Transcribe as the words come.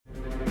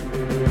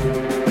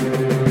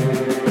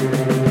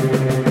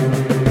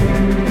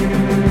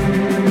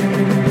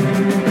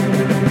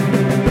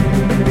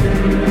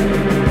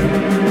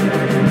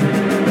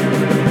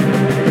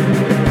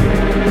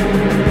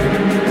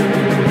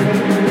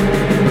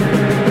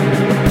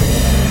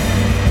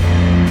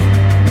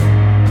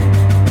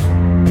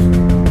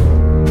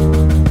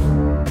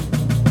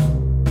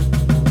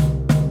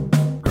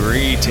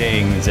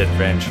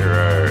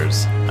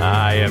adventurers.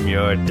 I am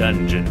your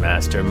dungeon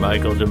master,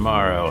 Michael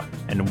Demaro,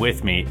 and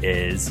with me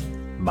is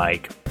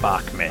Mike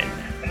Bachman.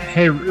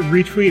 Hey,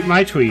 retweet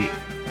my tweet.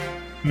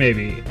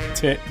 Maybe.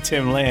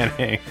 Tim Lanning.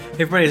 Hey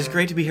everybody, it's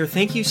great to be here.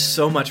 Thank you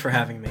so much for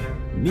having me.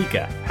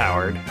 Nika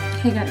Howard.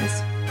 Hey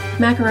guys,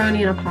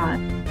 macaroni in a pot.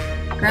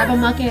 Grab a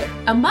mucket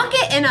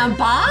in a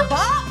bob?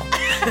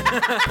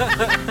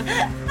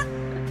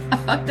 I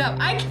fucked up.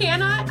 I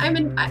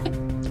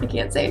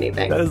can't say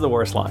anything. That is the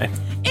worst line.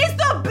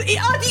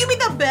 Do you mean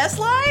the best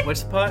line?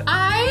 What's the pot?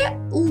 I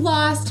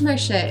lost my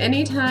shit.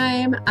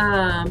 Anytime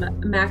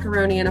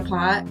macaroni in a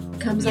pot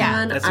comes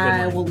on,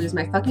 I will lose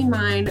my fucking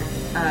mind.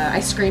 I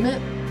scream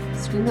it.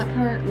 Scream that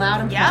part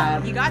loud and proud.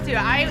 Yeah, you got to.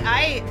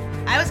 I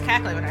was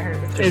cackling when I heard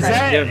it.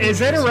 Is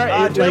that a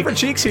right? Jennifer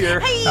Cheeks here.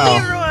 Hey,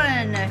 everyone.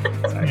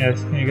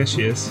 Yes, I guess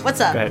she is.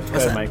 What's up? Go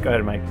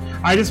ahead, Mike.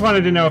 I just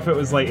wanted to know if that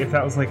was like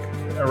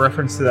a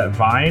reference to that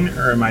Vine,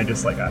 or am I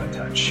just like out of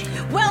touch?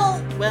 Well,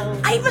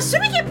 I'm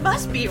assuming it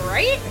must be,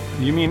 right?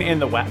 You mean in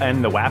the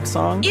WAP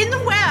song? In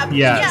the WAP.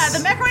 Yes. Yeah,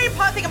 the macaroni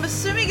pot thing, I'm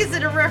assuming is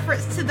in a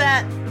reference to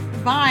that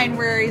Vine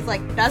where he's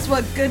like, that's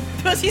what good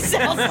pussy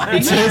sounds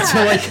like.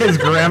 To like his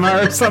grandma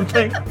or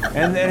something.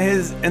 And then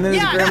his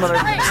grandmother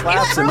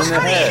slaps him in the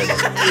head.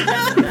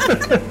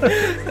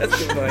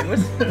 That's good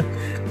fun.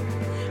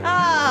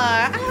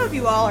 I hope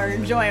you all are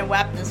enjoying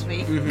WAP this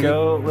week. Mm-hmm.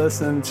 Go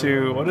listen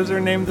to, what is her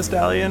name, the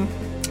stallion?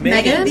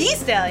 Megan Thee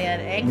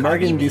Stallion.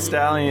 Megan Thee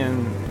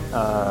Stallion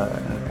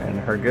and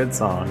her good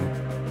song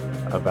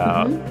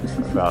about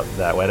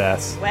that wet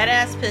ass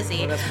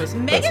pussy.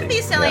 Megan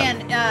Thee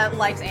Stallion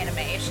likes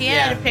anime. She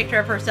had a picture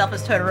of herself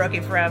as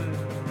Todoroki from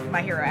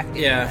My Hero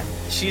Academia. Yeah,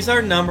 she's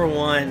our number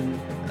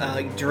one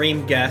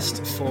dream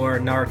guest for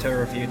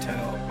Naruto Reviewto,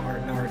 our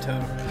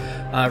Naruto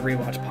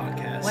rewatch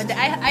podcast. One day,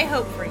 I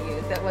hope for you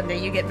that one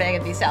day you get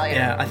Megan Thee Stallion.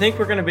 Yeah, I think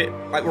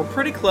we're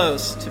pretty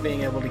close to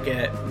being able to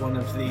get one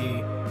of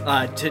the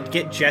to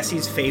get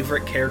Jesse's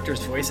favorite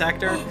character's voice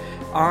actor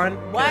on.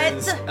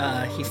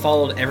 What? He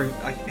followed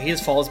he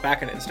just follows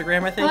back on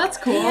Instagram, I think. Oh, that's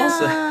cool. Yeah.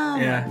 So,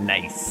 yeah.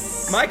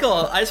 Nice.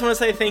 Michael, I just want to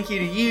say thank you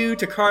to you,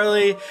 to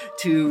Carly,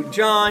 to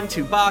John,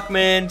 to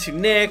Bachman, to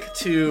Nick,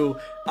 to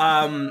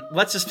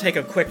let's just take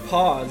a quick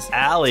pause.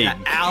 Allie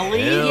killed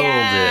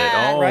it.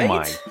 Oh right? my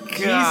God.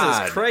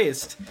 Jesus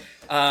Christ.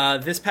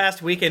 This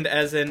past weekend,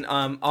 as in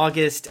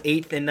August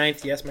 8th and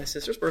 9th, yes, my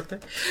sister's birthday,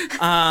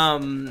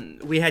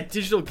 we had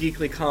Digital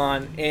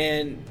GeeklyCon,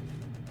 and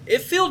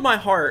it filled my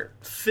heart,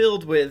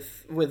 filled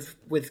with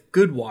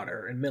good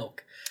water and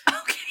milk.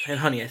 Okay. And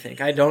honey, I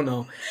think. I don't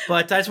know.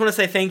 But I just want to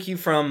say thank you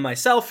from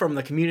myself, from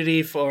the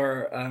community,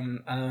 for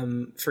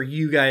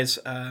you guys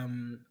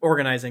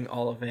organizing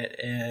all of it,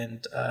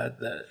 and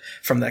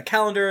from the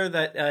calendar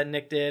that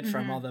Nick did,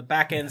 from all the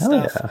back end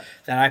stuff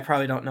that I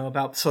probably don't know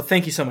about. So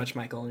thank you so much,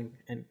 Michael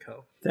and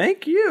co.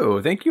 Thank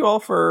you all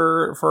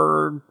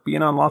for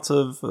being on lots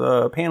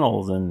of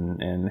panels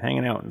and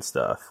hanging out and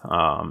stuff.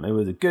 It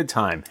was a good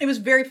time. It was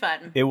very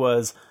fun. It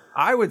was,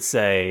 I would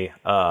say,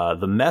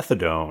 the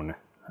methadone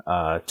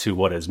to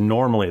what is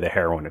normally the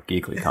heroin of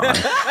GeeklyCon.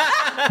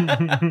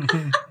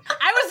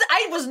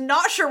 I was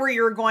not sure where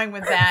you were going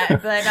with that,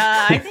 but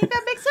I think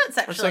that makes sense,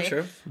 actually. That's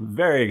so true.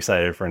 Very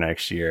excited for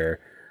next year.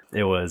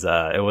 It was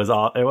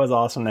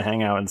awesome to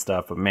hang out and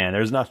stuff, but man,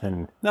 there's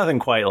nothing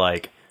quite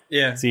like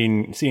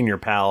seeing your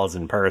pals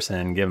in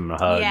person, give them a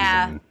hug,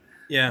 and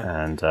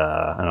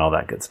all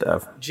that good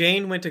stuff.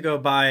 Jane went to go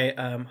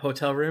buy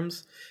hotel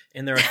rooms,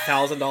 and they're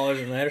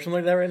 $1,000 a night or something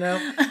like that right now.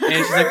 And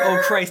she's like,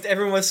 "Oh Christ!"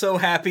 Everyone was so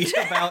happy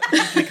about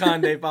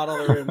GeeklyCon. They bought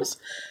all the rooms.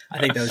 I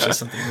think that was just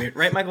something weird,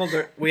 right, Michael?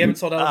 We haven't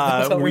sold out the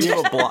hotel rooms.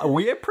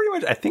 We have pretty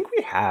much. I think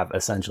we have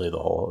essentially the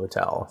whole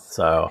hotel.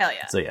 So hell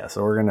yeah.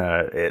 So we're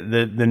gonna.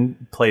 The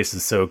place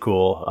is so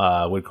cool.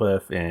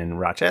 Woodcliff in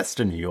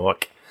Rochester, New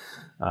York.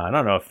 I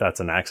don't know if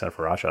that's an accent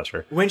for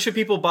Rochester. When should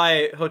people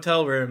buy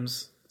hotel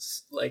rooms?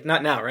 Like,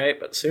 not now, right?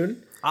 But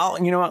soon?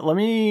 You know what? Let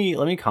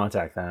me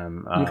contact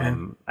them. Okay.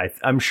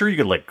 I'm sure you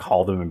could like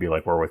call them and be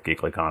like, "We're with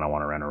GeeklyCon. I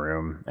want to rent a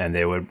room," and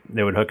they would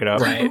hook it up.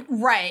 Right.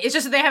 Right. It's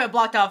just that they have it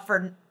blocked off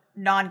for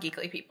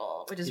non-geekly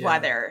people, which is why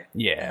they're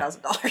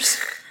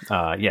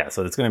 $1,000.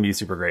 So it's going to be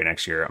super great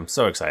next year. I'm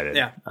so excited.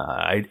 Yeah.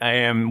 I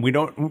am. We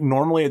don't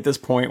normally at this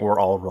point. We're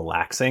all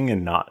relaxing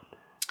and not,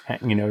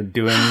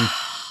 doing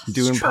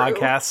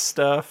podcast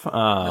stuff.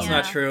 That's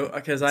not true,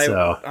 because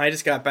I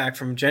just got back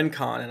from Gen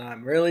Con and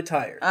I'm really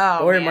tired. Oh,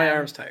 Boy, are my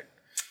arms tired.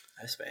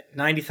 I spent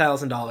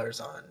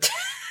 $90,000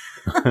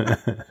 on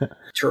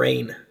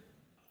terrain.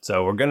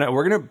 So we're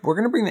gonna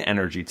bring the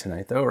energy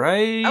tonight, though,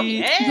 right? Oh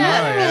yeah. We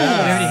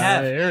already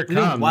have. Here it We've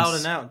been comes.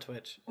 wilding out on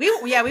Twitch. We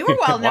were wilding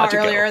out Watch it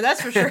go. earlier, that's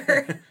for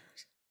sure.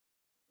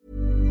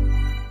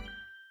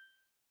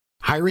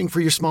 Hiring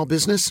for your small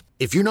business?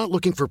 If you're not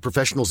looking for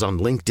professionals on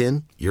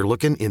LinkedIn, you're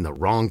looking in the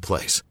wrong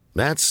place.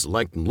 That's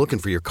like looking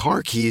for your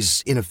car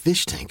keys in a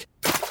fish tank.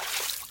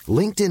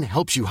 LinkedIn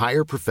helps you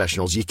hire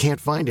professionals you can't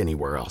find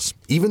anywhere else,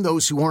 even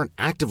those who aren't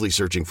actively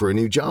searching for a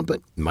new job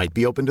but might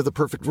be open to the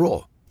perfect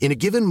role. In a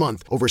given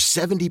month, over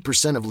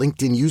 70% of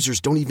LinkedIn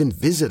users don't even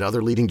visit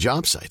other leading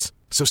job sites.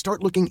 So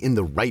start looking in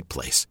the right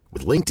place.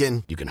 With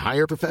LinkedIn, you can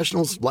hire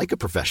professionals like a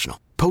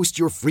professional. Post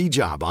your free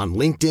job on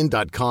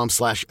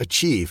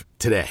linkedin.com/achieve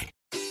today.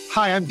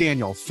 Hi, I'm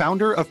Daniel,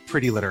 founder of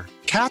Pretty Litter.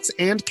 Cats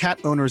and cat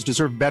owners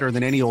deserve better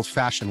than any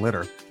old-fashioned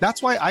litter.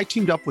 That's why I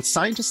teamed up with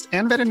scientists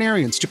and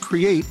veterinarians to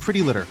create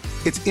Pretty Litter.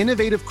 Its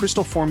innovative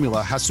crystal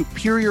formula has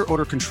superior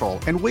odor control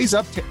and weighs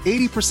up to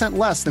 80%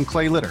 less than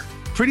clay litter.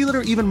 Pretty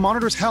Litter even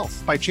monitors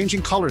health by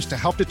changing colors to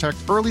help detect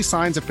early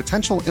signs of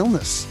potential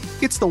illness.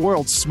 It's the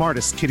world's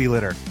smartest kitty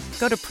litter.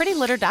 Go to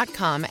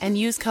prettylitter.com and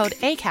use code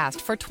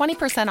ACAST for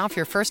 20% off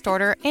your first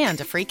order and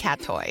a free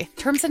cat toy.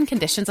 Terms and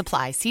conditions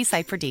apply. See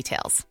site for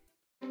details.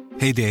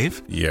 Hey,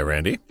 Dave. Yeah,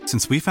 Randy?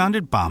 Since we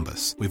founded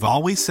Bombas, we've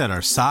always said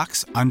our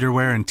socks,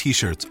 underwear, and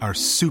T-shirts are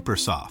super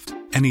soft.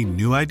 Any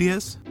new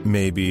ideas?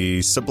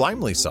 Maybe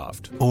sublimely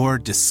soft. Or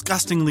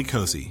disgustingly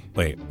cozy.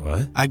 Wait,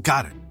 what? I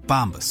got it.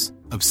 Bombas.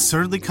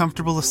 Absurdly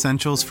comfortable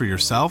essentials for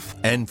yourself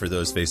and for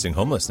those facing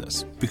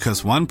homelessness.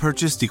 Because one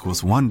purchased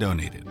equals one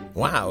donated.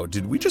 Wow,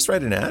 did we just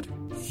write an ad?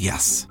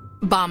 Yes.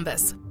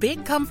 Bombas.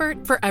 Big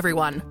comfort for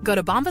everyone. Go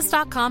to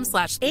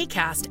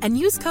bombas.com/ACAST and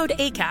use code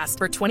ACAST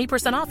for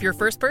 20% off your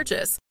first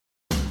purchase.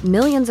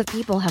 Millions of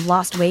people have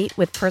lost weight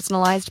with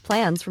personalized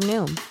plans from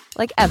Noom.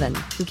 Like Evan,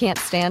 who can't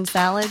stand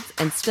salads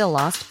and still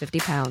lost 50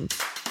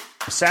 pounds.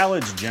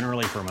 Salads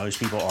generally for most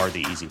people are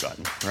the easy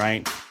button,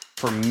 right?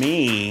 For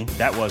me,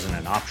 that wasn't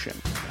an option.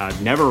 I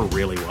never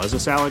really was a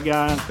salad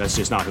guy. That's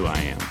just not who I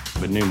am.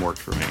 But Noom worked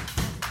for me.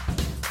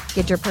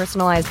 Get your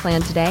personalized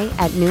plan today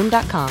at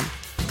Noom.com.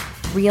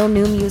 Real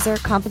Noom user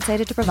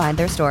compensated to provide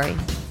their story.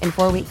 In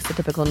 4 weeks, the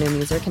typical Noom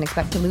user can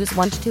expect to lose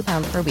 1 to 2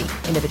 pounds per week.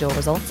 Individual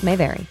results may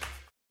vary.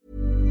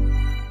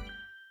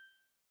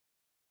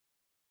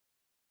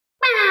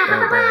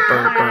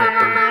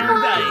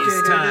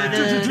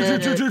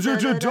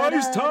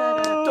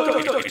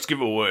 Dice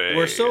giveaway.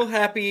 We're so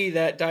happy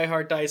that Die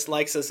Hard Dice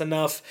likes us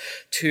enough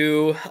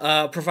to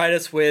provide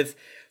us with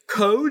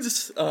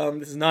codes.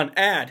 This is not an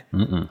ad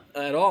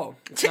at all.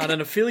 It's not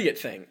an affiliate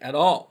thing at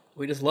all.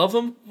 We just love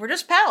them. We're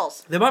just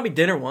pals. They bought me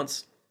dinner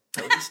once,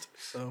 at least.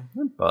 So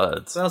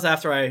buds. So that was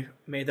after I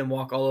made them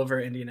walk all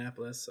over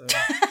Indianapolis. So.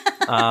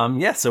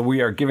 So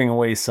we are giving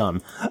away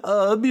some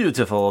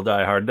beautiful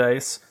Die Hard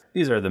dice.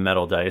 These are the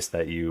metal dice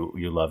that you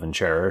love and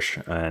cherish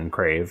and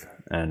crave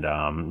and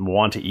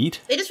want to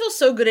eat. They just feel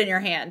so good in your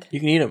hand. You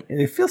can eat them.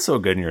 They feel so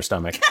good in your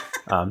stomach.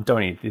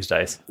 Don't eat these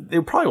dice. They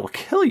probably will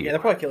kill you. Yeah,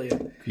 they'll probably kill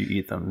you. If you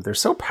eat them. They're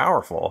so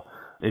powerful.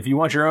 If you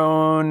want your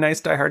own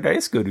nice Die Hard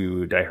dice, go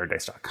to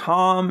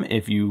dieharddice.com.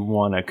 If you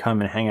want to come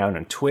and hang out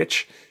on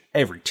Twitch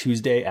every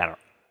Tuesday at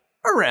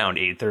around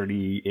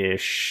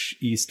 8:30-ish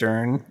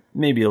Eastern,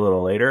 maybe a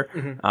little later,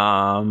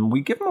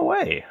 we give them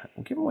away.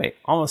 We give them away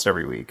almost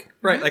every week.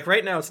 Right, like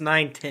right now it's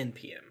 9:10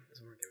 p.m.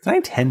 It's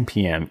 9:10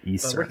 p.m.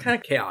 Eastern. But we're kind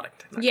of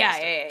chaotic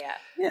tonight.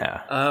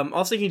 Yeah.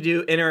 Also, you can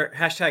do enter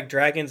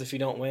 #dragons if you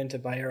don't win to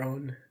buy your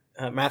own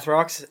math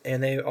rocks,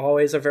 and they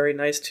always are very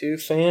nice to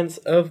fans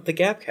of the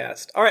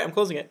Gapcast. All right, I'm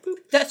closing it. Boop.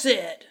 That's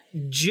it.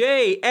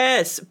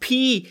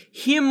 JSP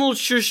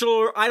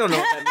Himmelschüssel. I don't know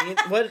what that means.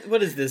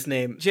 What is this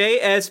name?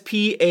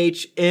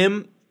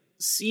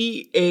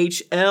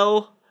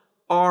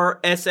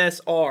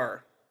 JSPHMCHLRSSR.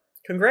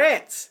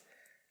 Congrats,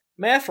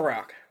 Math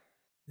Rock.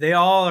 They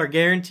all are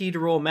guaranteed to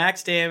roll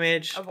max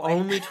damage.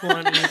 Only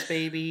 20s,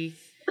 baby.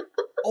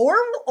 Or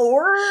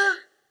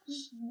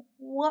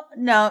what?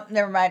 No,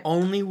 never mind.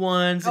 Only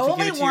ones. If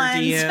Only you give it ones.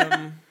 to your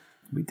DM.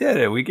 We did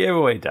it. We gave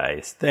away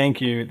dice.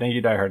 Thank you,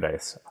 Die Hard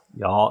Dice.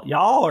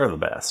 Y'all are the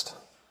best.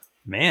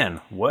 Man,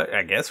 what?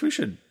 I guess we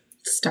should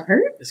start.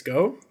 Let's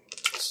go.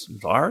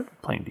 Start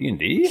playing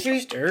D&D.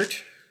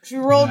 Start. Should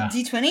we roll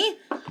D20?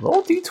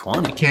 Roll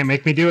D20. Can't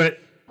make me do it.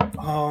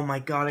 Oh my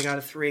god, I got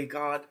a 3.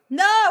 God.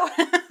 No.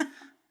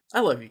 I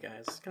love you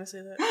guys. Can I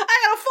say that? I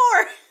got a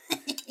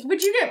 4.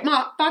 Would you get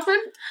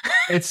Bachman?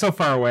 It's so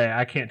far away,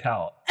 I can't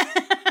tell.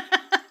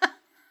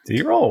 Did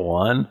you roll a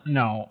 1?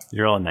 No. Did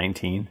you roll a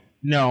 19?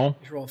 No.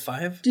 Did you roll a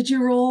 5? Did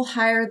you roll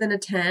higher than a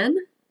 10?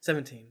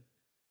 17.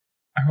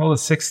 I rolled a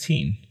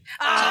 16.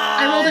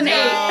 I rolled an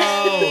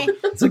 8.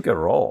 That's a good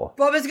roll.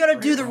 Bubba's gonna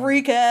do the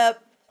recap.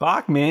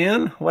 Bach,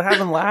 man, what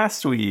happened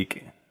last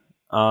week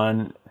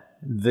on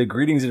the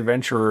Greetings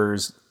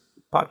Adventurers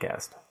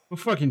podcast? My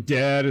fucking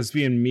dad is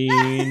being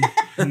mean.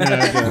 And then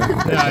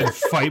I'd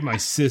fight my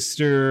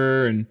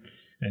sister and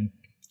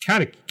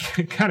kind of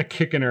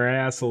kicking her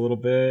ass a little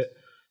bit.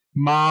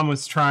 Mom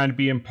was trying to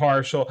be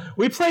impartial.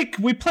 We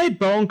played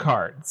Bone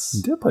Cards.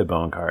 You did play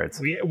Bone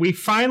Cards. We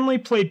finally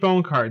played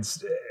Bone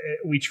Cards.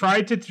 We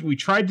tried to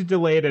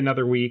delay it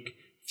another week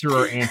through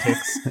our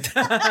antics.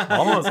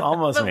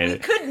 almost But made we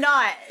it. could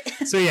not.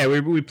 So yeah,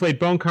 we played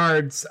Bone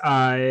Cards.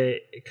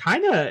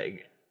 Kind of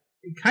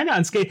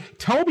unscathed.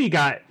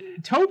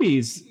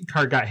 Toby's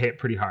card got hit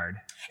pretty hard.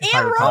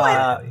 And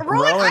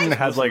Rowan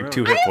has like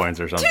 2 hit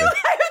points or something. I have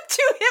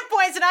 2 hit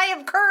points, and I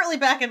am currently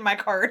back in my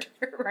card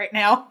right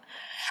now.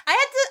 I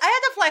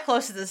had to fly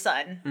close to the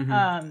sun.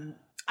 Mm-hmm.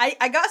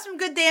 I got some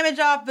good damage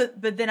off,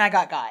 but then I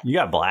got. You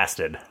got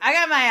blasted. I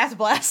got my ass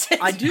blasted.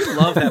 I do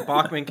love that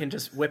Bachman can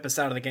just whip us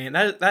out of the game.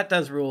 That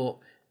does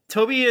rule.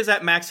 Toby is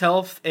at max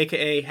health,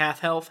 aka half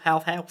health.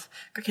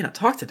 I cannot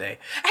talk today.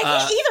 I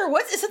can't either.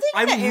 What's something?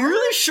 I'm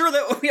really sure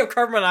that we have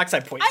carbon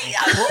monoxide poisoning.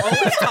 We're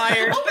always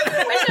tired.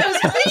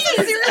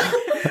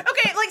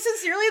 Okay, like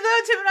sincerely though,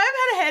 Tim and I have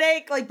had a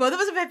headache. Like both of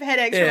us have had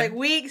headaches for like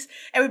weeks,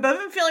 and we've both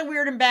been feeling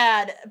weird and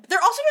bad.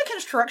 They're also doing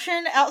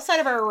construction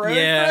outside of our room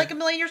for like a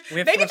million years.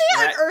 Maybe they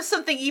unearthed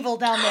something evil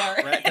down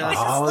there.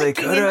 Oh, they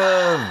could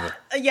have.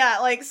 Yeah,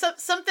 like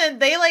something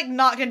they like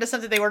knocked into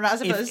something they were not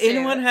supposed to. If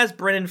anyone has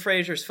Brendan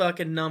Fraser's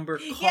fucking number,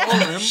 call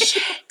him.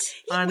 Shit.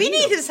 We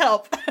need his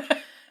help.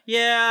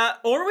 Yeah,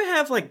 or we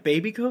have like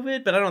baby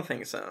COVID, but I don't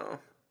think so.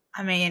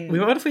 I mean,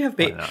 what if we have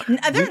baby?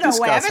 There's no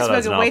way. I've been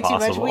smoking way too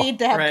much weed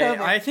to have COVID.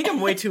 I think I'm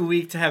way too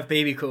weak to have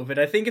baby COVID.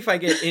 I think if I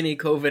get any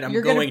COVID,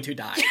 I'm going to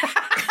die.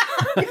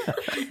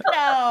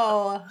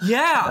 No.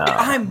 Yeah,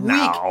 I'm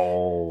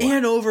weak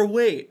and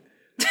overweight.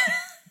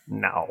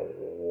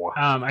 No.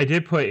 I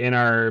did put in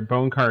our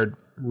bone card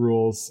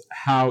rules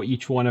how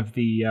each one of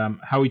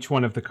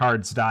the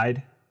cards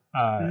died.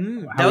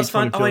 That was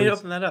fun. Oh, I need to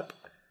open that up.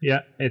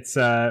 Yeah, it's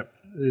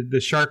the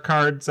shark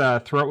card's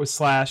throat was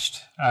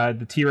slashed.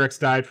 The T-Rex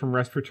died from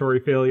respiratory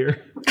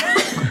failure.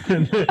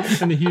 and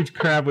the huge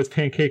crab was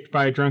pancaked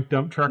by a drunk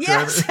dump truck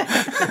driver.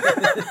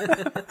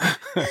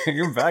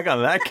 You're back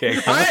on that kick.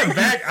 Huh?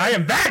 I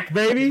am back,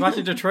 baby.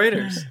 Watching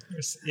Detroiters.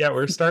 Yeah,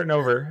 we're starting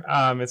over.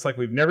 It's like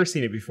we've never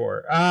seen it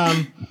before.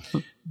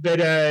 But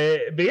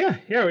yeah,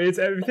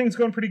 everything's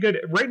going pretty good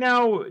right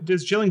now.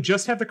 Does Jilling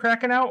just have the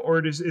Kraken out,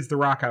 or is the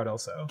Rock out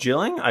also?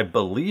 Jilling, I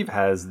believe,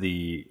 has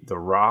the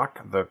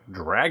Rock, the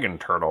Dragon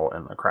Turtle,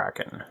 and the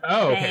Kraken.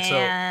 Oh, okay. So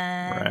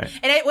right.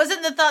 And it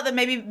wasn't the thought that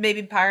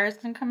maybe Pyre's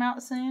can come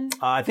out soon.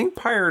 I think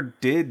Pyre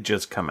did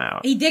just come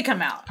out. He did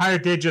come out. Pyre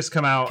did just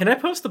come out. Can I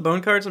post the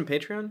bone cards on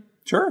Patreon?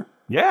 Sure.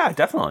 Yeah,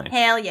 definitely.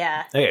 Hell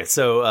yeah. Okay,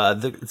 so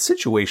the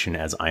situation,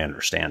 as I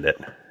understand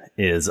it,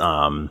 is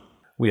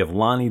we have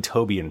Lonnie,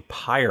 Toby, and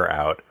Pyre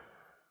out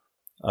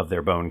of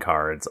their bone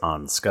cards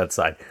on Scud's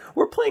side.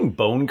 We're playing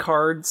bone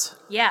cards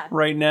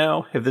right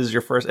now. If this is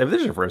your first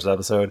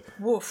episode.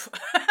 Woof.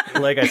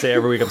 Like I say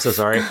every week, I'm so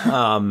sorry.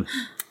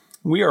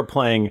 We are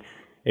playing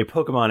a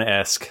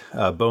Pokemon-esque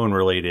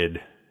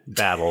bone-related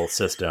battle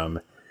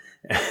system.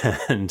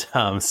 And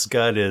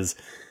Scud is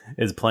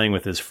playing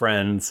with his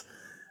friends.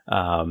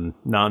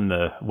 Not in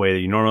the way that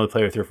you normally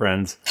play with your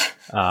friends.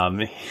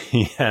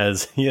 He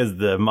has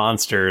the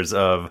monsters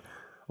of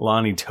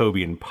Lonnie,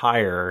 Toby, and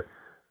Pyre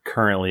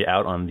currently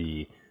out on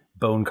the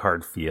bone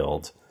card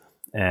field,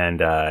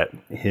 and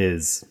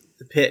his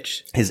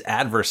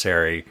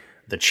adversary,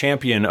 the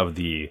champion of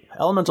the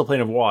elemental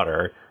plane of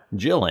water,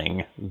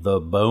 Jilling, the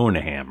Bone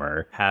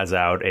Hammer, has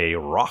out a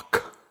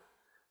rock.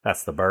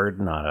 That's the bird,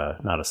 not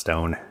a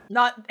stone.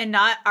 Not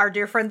our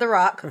dear friend The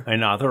Rock.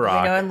 And not The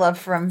Rock. We know and love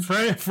from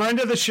friend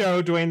of the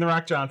show, Dwayne The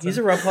Rock Johnson. He's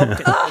a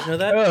Republican. You know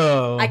that?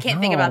 Oh, I can't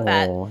think about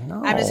that.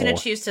 No. I'm just going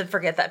to choose to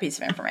forget that piece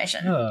of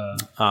information.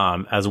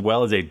 As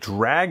well as a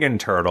dragon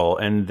turtle,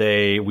 and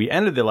we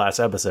ended the last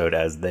episode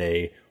as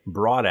they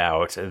brought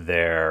out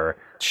their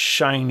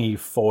shiny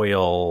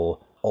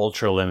foil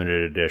ultra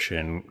limited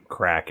edition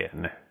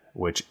Kraken,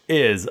 which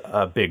is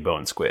a big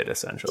bone squid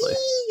essentially.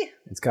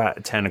 It's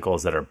got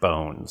tentacles that are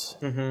bones.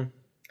 Mm-hmm.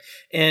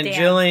 And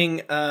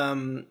Jilling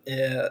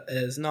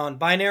is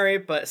non-binary,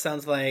 but it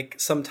sounds like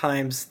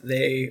sometimes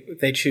they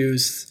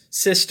choose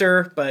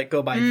sister, but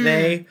go by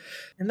they,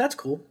 and that's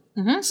cool.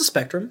 Mm-hmm. It's a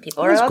spectrum.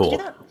 People are allowed to do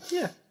that.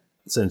 Yeah.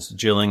 Since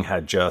Jilling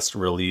had just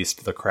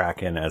released the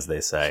Kraken, as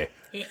they say,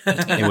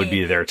 it would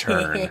be their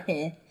turn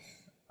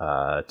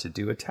to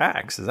do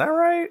attacks. Is that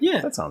right?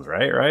 Yeah. That sounds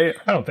right?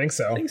 I don't think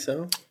so. I think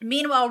so.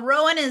 Meanwhile,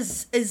 Rowan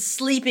is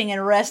sleeping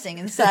and resting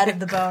inside of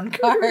the bone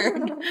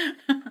card.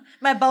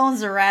 My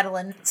bones are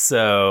rattling.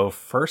 So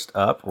first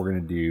up, we're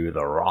going to do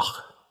the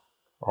rock.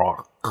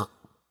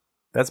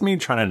 That's me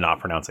trying to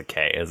not pronounce a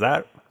K. Is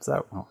that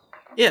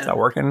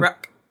working?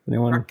 Rock.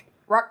 Anyone?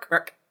 Rock.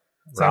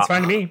 Sounds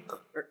fine to me.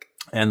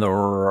 And the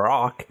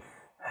Rock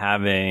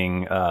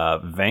having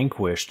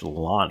vanquished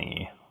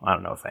Lonnie. I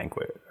don't know if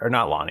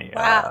not Lonnie.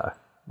 Wow.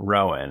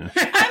 Rowan.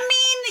 I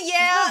mean,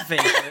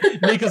 yeah.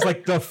 Mika's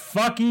like, the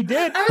fuck he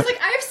did. I was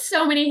like, I have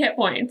so many hit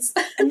points.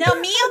 Now,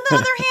 me on the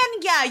other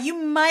hand, yeah,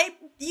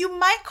 you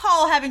might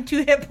call having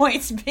 2 hit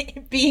points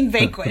being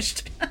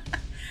vanquished.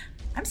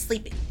 I'm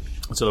sleeping.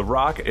 So the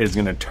Rock is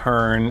going to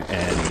turn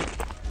and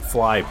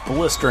fly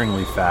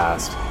blisteringly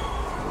fast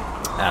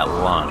at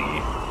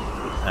Lonnie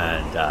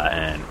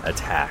and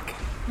attack.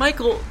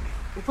 Michael,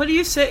 what do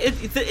you say?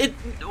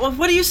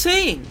 What are you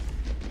saying?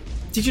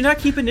 Did you not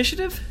keep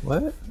initiative?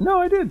 What?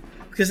 No, I did.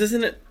 Because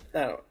isn't it?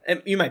 Oh,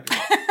 you might be.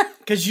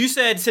 Because you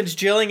said since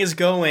Jilling is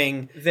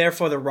going,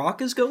 therefore the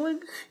Rock is going?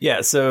 Yeah,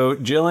 so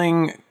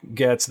Jilling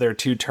gets their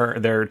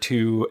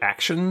two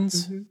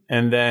actions,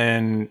 and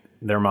then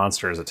their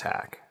monsters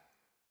attack.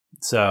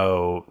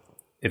 So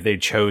if they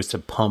chose to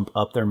pump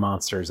up their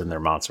monsters, then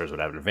their monsters would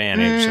have an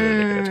advantage so that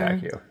they could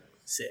attack you.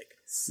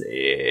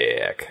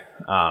 Sick.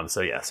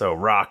 So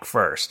Rock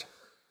first.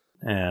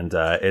 And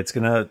it's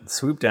going to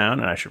swoop down,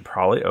 and I should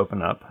probably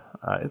open up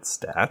its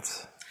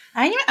stats.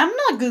 I'm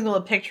gonna Google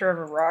a picture of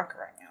a rock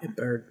right now. A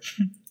bird.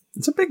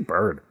 It's a big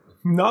bird.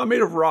 Not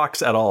made of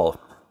rocks at all.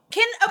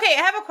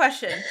 I have a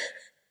question.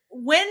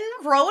 When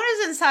Rowan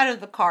is inside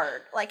of the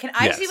card, like, can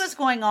I see what's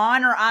going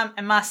on, or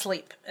am I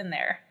asleep in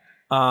there?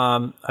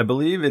 I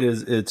believe it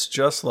is. It's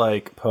just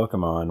like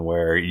Pokemon,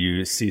 where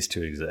you cease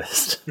to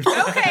exist.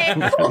 Okay.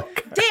 Damn.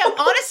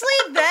 Honestly,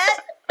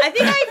 I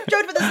think I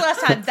joked about this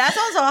last time. That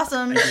sounds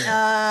awesome.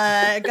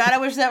 God, I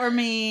wish that were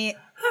me.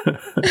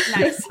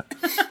 Nice.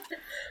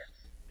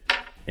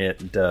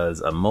 It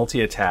does a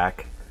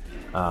multi-attack.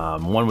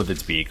 One with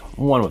its beak,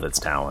 one with its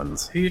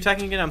talons. Who are you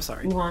attacking again? I'm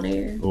sorry.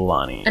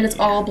 Lonnie. And it's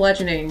all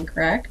bludgeoning,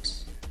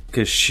 correct?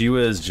 Because she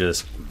was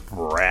just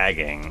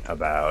bragging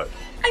about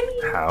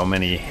how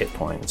many hit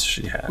points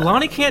she had.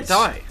 Lonnie can't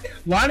die.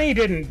 Lonnie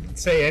didn't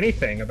say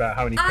anything about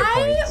how many hit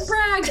points. I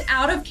bragged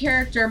out of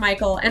character,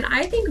 Michael, and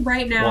I think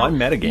right now I'm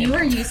metagaming. You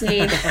are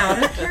using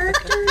out of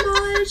character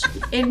knowledge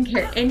in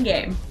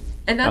game,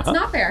 and that's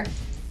not fair.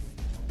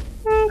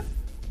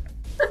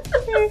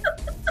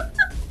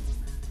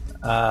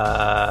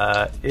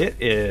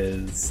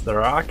 The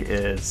rock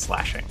is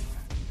slashing.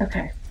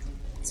 Okay.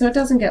 So it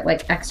doesn't get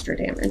like extra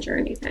damage or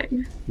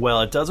anything.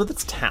 Well, it does with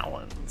its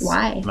talons.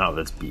 Why? Not with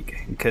its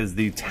beak. Because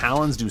the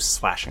talons do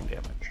slashing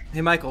damage.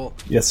 Hey, Michael.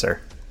 Yes,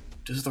 sir.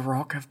 Does the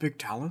rock have big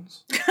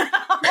talons? Oh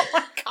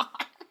my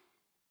god.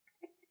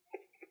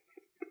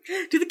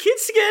 Do the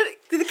kids get it?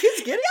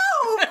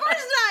 No, of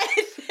course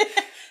not.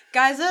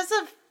 Guys, that's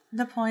a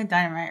Napoleon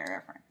Dynamite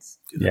reference.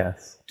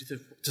 Yes.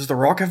 Does the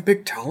rock have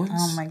big talons?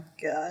 Oh my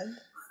god.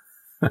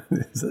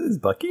 Is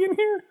Bucky in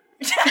here?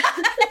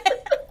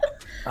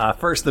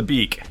 First, the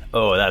beak.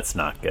 Oh, that's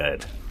not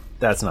good.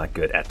 That's not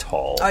good at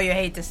all. Oh, you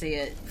hate to see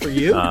it. For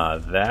you?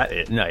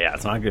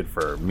 It's not good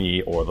for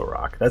me or the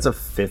rock. That's a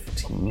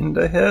 15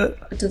 to hit.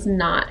 It does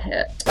not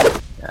hit.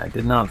 Yeah, I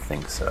did not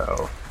think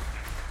so.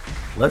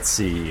 Let's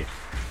see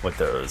what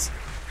those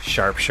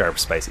sharp,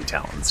 spicy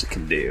talons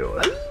can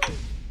do.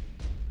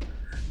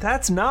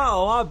 That's not a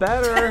lot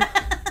better.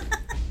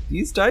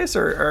 These dice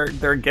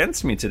they're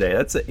against me today.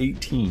 That's an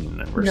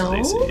 18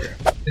 versus AC.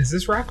 Is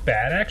this rock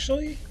bad,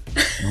 actually?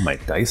 Oh, my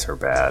dice are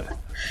bad.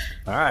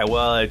 All right,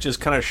 well, it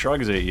just kind of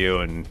shrugs at you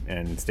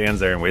and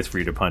stands there and waits for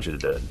you to punch it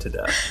to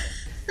death.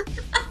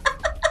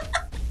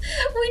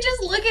 We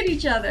just look at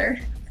each other.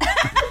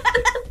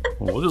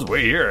 We'll just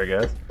wait here, I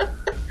guess.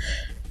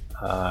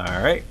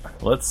 All right,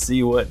 let's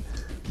see what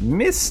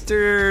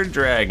Mr.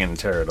 Dragon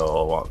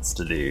Turtle wants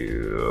to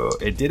do.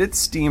 It did its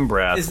steam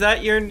breath. Is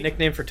that your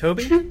nickname for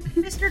Toby?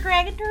 Mr.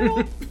 Dragon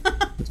Turtle?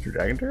 Mr.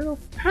 Dragon Turtle?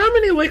 How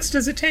many licks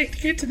does it take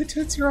to get to the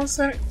Tootsie Roll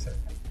set?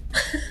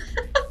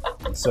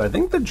 So I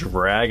think the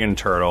Dragon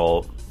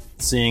Turtle,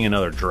 seeing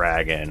another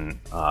dragon,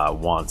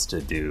 wants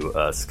to do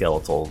a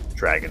skeletal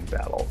dragon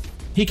battle.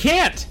 He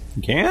can't!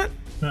 He can't?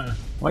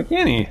 Why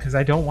can't he? Because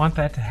I don't want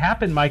that to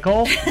happen,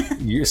 Michael.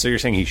 So you're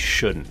saying he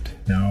shouldn't?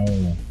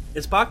 No.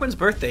 It's Bachman's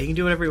birthday. He can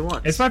do whatever he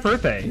wants. It's my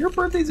birthday. Your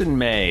birthday's in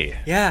May.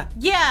 Yeah.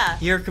 Yeah.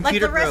 Your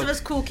computer like the rest broke. of us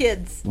cool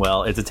kids.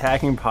 Well, it's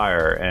attacking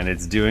Pyre, and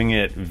it's doing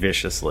it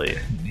viciously.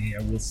 Yeah,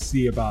 we'll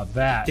see about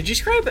that. Did you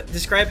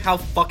describe how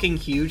fucking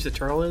huge the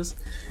turtle is?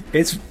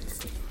 It's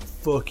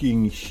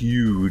fucking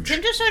huge.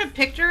 Tim just showed a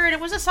picture, and it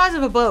was the size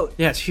of a boat.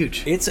 Yeah, it's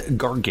huge. It's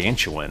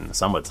gargantuan,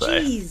 some would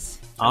say. Jeez.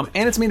 And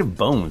it's made of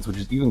bones, which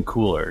is even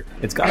cooler.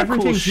 It's got a cool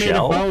Everything's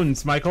shell. made of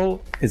bones,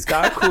 Michael. It's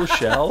got a cool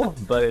shell,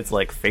 but its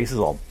like face is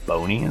all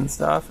bony and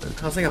stuff.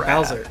 It's like a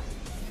Bowser.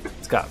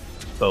 It's got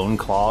bone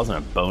claws and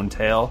a bone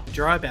tail.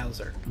 Dry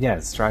Bowser. Yeah,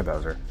 it's Dry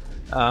Bowser.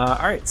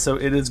 Alright, so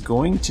it is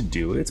going to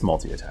do its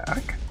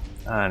multi-attack.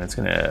 And it's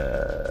going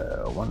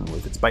to... 1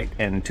 with its bite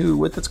and 2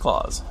 with its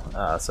claws.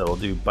 So we'll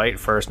do bite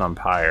first on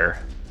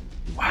Pyre.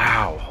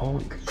 Wow,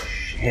 holy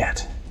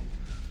shit.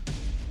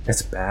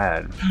 It's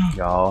bad,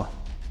 y'all.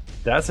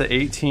 That's an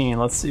 18.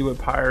 Let's see what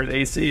Pyre's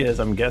AC is.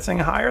 I'm guessing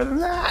higher than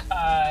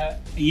that.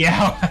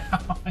 Yeah.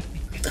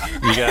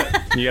 You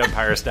got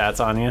Pyre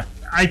stats on you?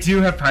 I do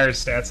have Pyre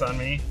stats on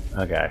me.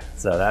 Okay,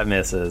 so that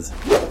misses.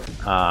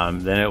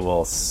 Then it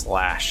will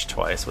slash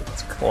twice with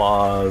its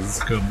claws.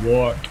 Good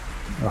luck.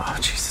 Oh,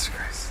 Jesus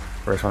Christ.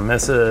 First one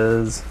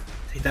misses.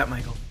 Take that,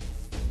 Michael.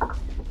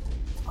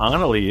 I'm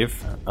gonna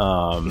leave.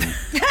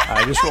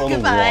 I just rolled a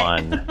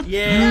 1.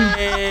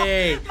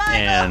 Yay!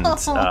 And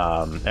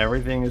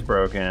everything is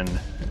broken.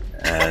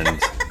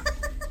 And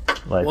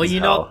well, you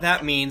know what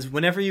that means.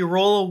 Whenever you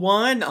roll a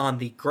 1 on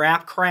the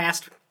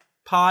Grapcast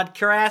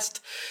podcast,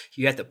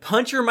 you have to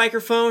punch your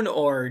microphone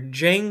or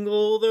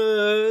jangle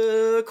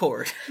the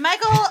cord.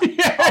 Michael!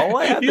 All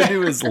I have to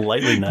do is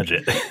lightly nudge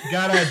it.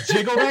 Gotta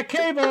jiggle that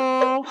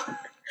cable.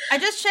 I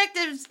just checked.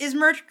 Is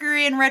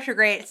Mercury in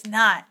retrograde? It's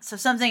not. So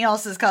something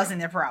else is causing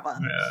the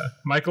problem.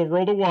 Michael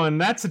rolled a 1.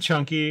 That's a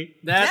chunky.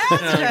 That's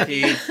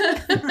chunky.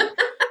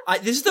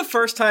 This is the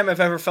first time I've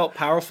ever felt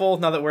powerful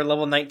now that we're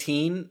level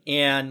 19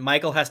 and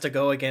Michael has to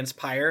go against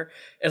Pyre.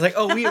 It's like,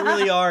 oh, we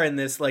really are in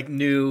this like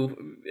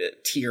new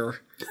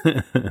tier.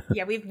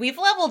 Yeah, we've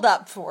leveled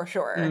up for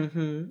sure,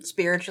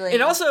 spiritually.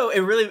 And also,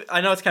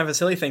 I know it's kind of a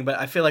silly thing, but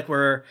I feel like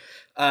we're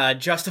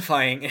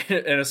justifying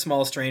in a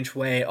small, strange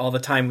way all the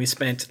time we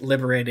spent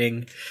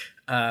liberating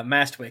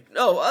Mastwick.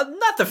 No,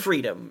 not the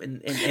freedom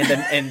and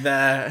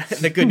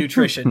the good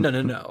nutrition.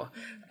 No.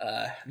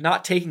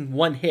 Not taking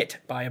one hit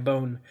by a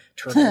bone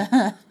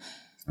turtle.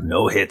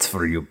 No hits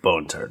for you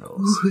bone turtles.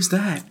 Ooh, who's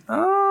that?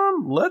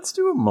 Let's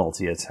do a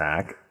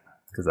multi-attack,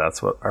 because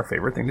that's what our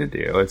favorite thing to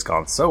do. It's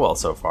gone so well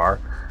so far.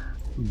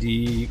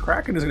 The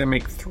Kraken is going to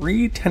make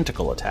 3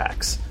 tentacle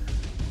attacks.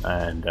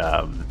 And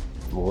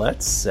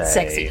let's say...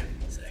 Sexy.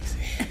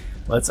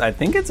 I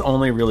think it's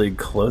only really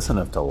close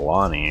enough to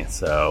Lonnie,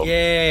 so...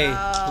 Yay!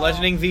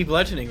 Bludgeoning v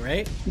bludgeoning,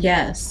 right?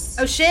 Yes.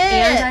 Oh, shit!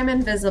 And I'm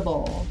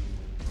invisible.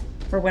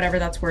 For whatever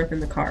that's worth in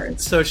the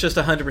cards. So it's just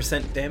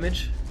 100%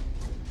 damage?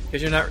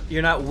 Because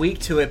you're not weak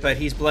to it, but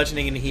he's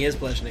bludgeoning and he is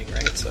bludgeoning,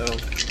 right? So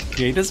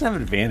yeah, he doesn't have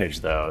advantage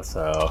though,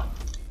 so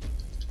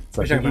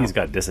I think he's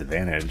got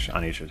disadvantage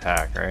on each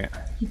attack, right?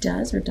 He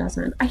does or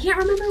doesn't? I can't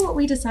remember what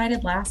we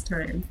decided last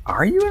time.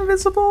 Are you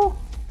invisible?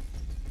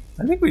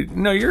 I think we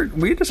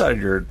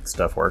decided your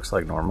stuff works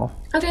like normal.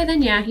 Okay,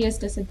 then yeah, he has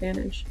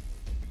disadvantage.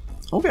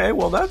 Okay,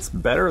 well that's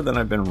better than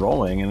I've been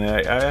rolling, and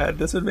I had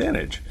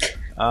disadvantage.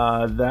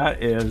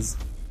 That is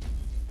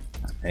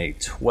a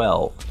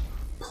 12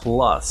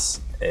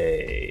 plus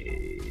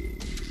a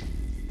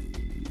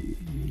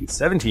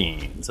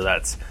 17. So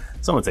that's,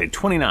 some would say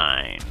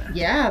 29.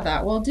 Yeah,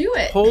 that will do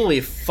it.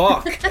 Holy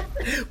fuck.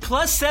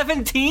 Plus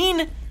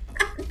 17?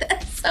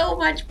 That's so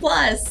much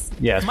plus.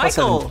 Yeah,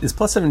 Michael! It's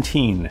plus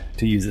 17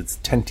 to use its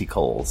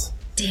tentacles.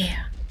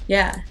 Damn.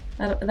 Yeah,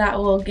 that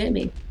will get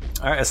me.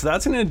 Alright, so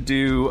that's going to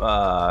do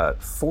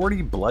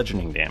 40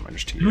 bludgeoning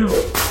damage to you.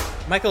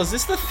 Michael, is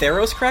this the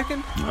Theros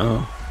Kraken?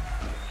 No.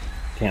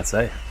 Can't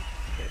say.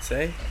 Can't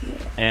say.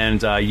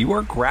 And you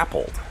are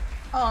grappled.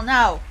 Oh,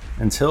 no.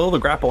 Until the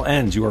grapple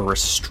ends, you are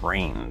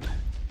restrained.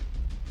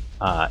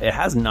 It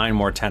has 9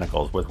 more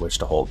tentacles with which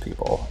to hold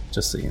people,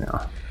 just so you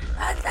know.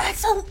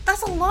 That's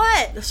a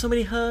lot. There's so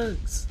many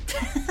hugs.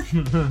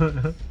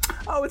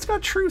 Oh, it's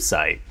got true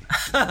sight.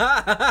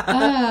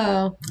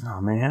 Oh.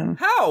 Oh man.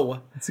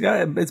 How? Its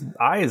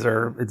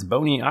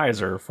bony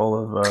eyes are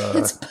full of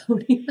It's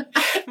bony.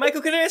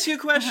 Michael, can I ask you a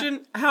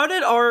question? How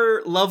did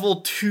our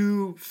level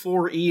 2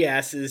 4E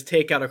asses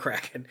take out a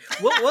Kraken?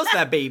 What was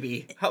that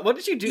baby? What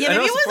did you do? Yeah, I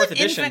know maybe it's it was the 4th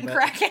an edition. infant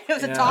Kraken. It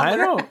was a I toddler.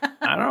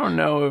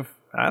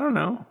 don't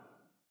know.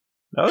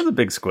 That was a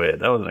big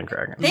squid. That wasn't a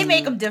Kraken. They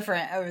make them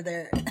different over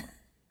there.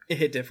 It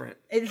hit different.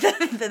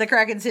 The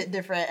Krakens hit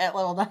different at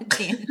level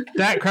 19.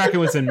 That Kraken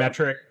was in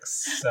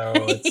metrics, so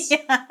it's... Yeah.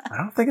 I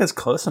don't think it's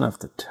close enough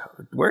to...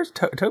 Where's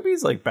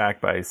Toby's like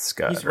back by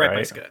Scud, He's right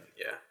by Scud,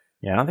 yeah.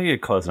 Yeah, I don't think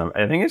it's close enough.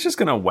 I think it's just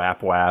gonna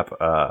whap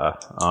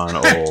on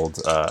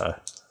old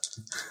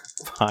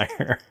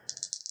Fire.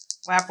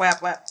 Whap.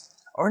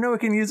 Or no, it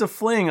can use a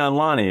fling on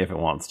Lonnie if it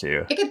wants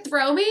to. It could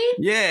throw me?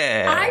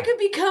 Yeah. I could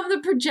become the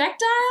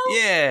projectile?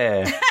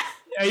 Yeah.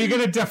 Are you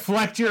gonna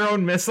deflect your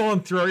own missile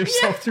and throw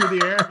yourself through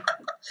the air?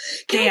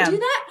 Can I do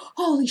that?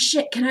 Holy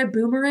shit, can I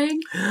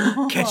boomerang?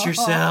 Catch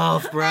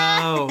yourself,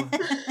 bro.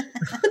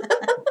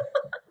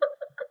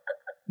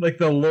 Like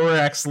the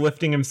Lorax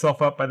lifting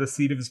himself up by the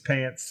seat of his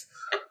pants.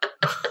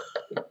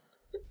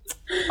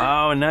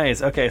 Oh,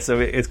 nice. Okay, so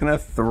it's gonna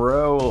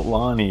throw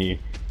Lonnie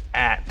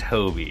at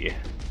Toby.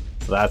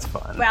 So that's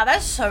fun. Wow,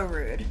 that's so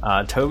rude.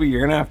 Toby, you're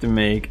gonna have to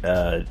make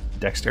a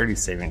dexterity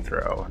saving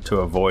throw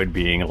to avoid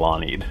being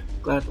Lonnied.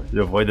 Gladly.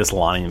 To avoid this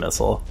Lonnie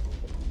missile.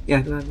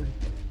 Yeah, gladly.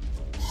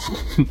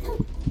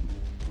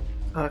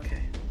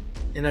 Okay.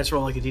 And that's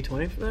roll like a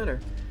d20 for that, or?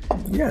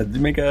 Yeah,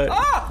 make a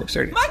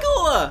dexterity.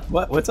 Michael!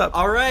 What's up?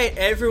 All right,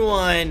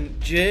 everyone,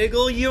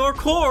 jiggle your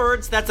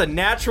chords. That's a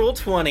natural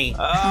 20.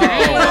 All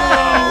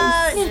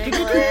right.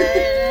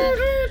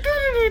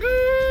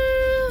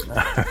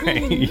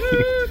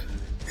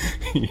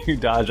 You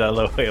dodge out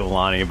of the way of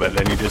Lonnie, but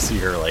then you just see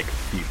her like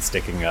feet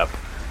sticking up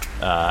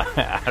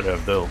out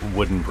of the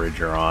wooden bridge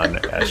you're on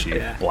as she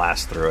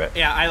blasts through it.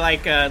 Yeah, I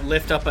like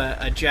lift up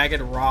a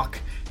jagged rock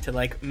to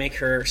like make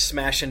her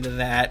smash into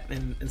that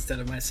instead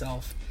of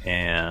myself.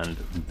 And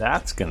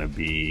that's gonna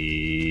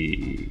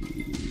be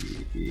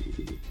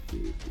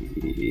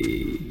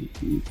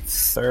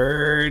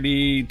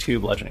 32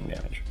 bludgeoning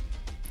damage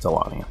to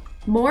Lonnie.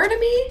 More to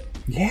me?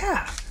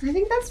 Yeah. I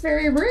think that's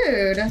very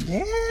rude.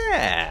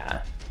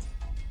 Yeah.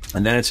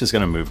 And then it's just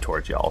going to move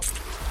towards y'all.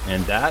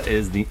 And that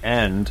is the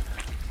end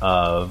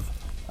of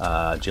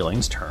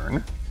Jilling's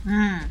turn.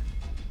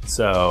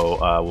 So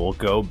we'll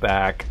go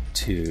back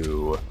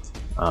to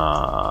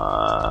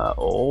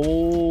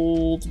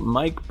old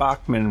Mike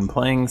Bachman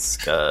playing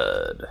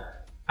Scud.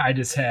 I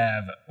just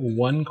have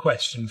one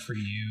question for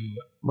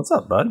you. What's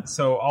up, bud?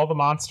 So all the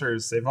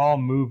monsters, they've all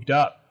moved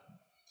up.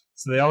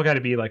 So they all got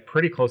to be like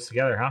pretty close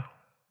together, huh?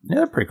 Yeah,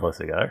 they're pretty close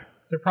together.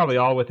 They're probably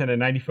all within a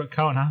 90-foot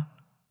cone, huh?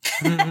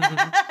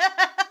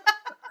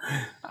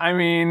 I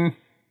mean,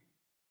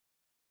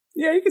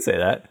 yeah, you can say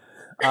that.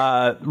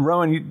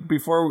 Rowan,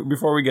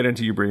 before we get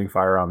into you breathing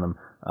fire on them,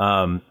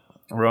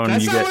 Rowan,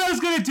 that's not what I was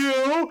gonna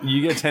do.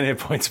 You get 10 hit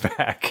points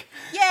back.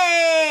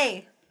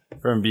 Yay!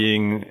 From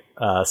being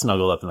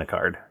snuggled up in the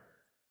card.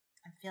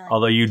 Like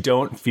although you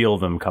don't feel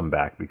them come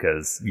back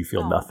because you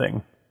feel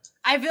nothing.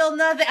 I feel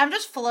nothing. I'm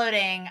just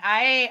floating.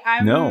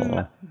 I'm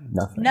no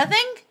nothing.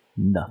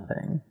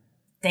 Nothing.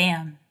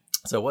 Damn.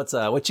 So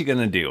what you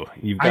gonna do?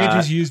 I could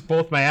just use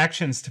both my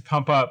actions to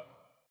pump up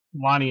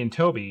Lonnie and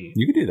Toby.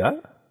 You could do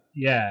that.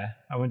 Yeah,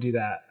 I would do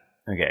that.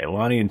 Okay,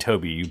 Lonnie and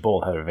Toby, you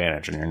both have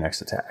advantage on your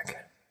next attack.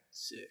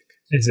 Sick.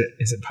 Is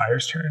it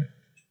Pyre's turn?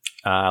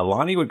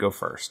 Lonnie would go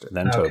first,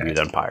 then Toby,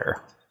 then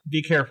Pyre.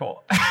 Be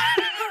careful.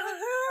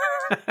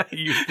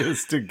 Use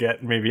this to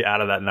get maybe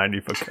out of that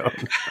 90-foot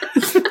cone.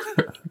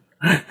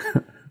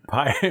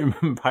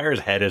 Pyre's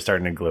head is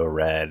starting to glow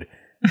red,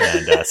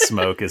 and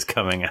smoke is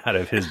coming out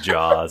of his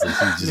jaws as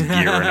he's just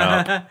gearing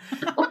up.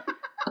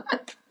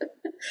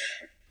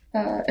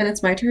 And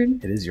it's my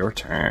turn? It is your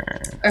turn.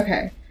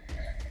 Okay.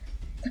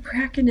 The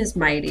Kraken is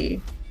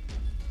mighty,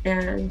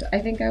 and I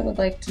think I would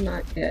like to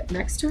not get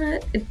next to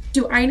it.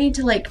 Do I need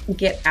to, like,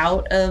 get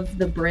out of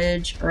the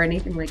bridge or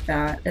anything like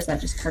that? Is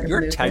that just part of the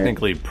movement? You're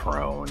technically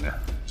prone.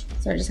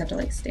 So I just have to,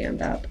 like,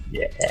 stand up.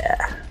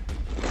 Yeah.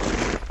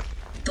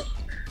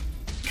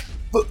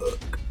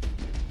 Fuck.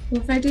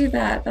 Well, if I do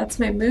that, that's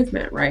my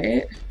movement,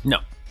 right? No.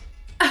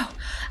 Oh,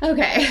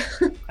 okay.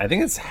 I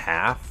think it's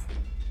half.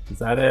 Is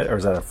that it? Or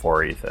is that a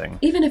 4E thing?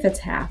 Even if it's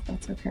half,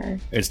 that's okay.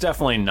 It's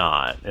definitely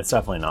not. It's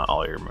definitely not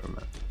all your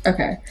movement.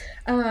 Okay.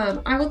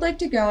 I would like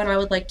to go and I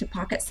would like to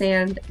pocket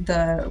sand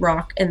the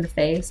rock in the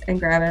face and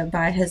grab it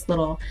by his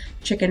little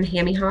chicken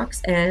hammy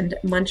hocks and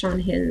munch on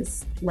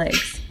his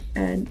legs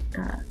and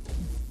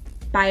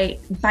bite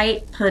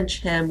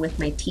punch him with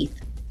my teeth.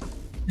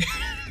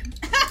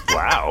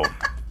 Wow.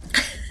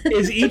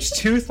 Is each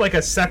tooth like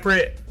a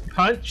separate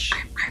punch?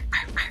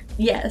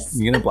 Yes.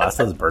 You gonna blast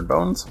those bird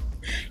bones?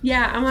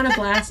 Yeah, I'm gonna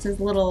blast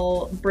his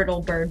little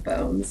brittle bird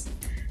bones.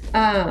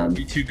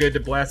 You too good to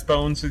blast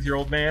bones with your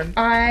old man?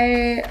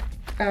 I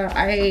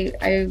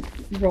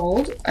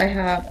rolled. I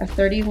have a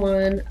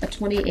 31, a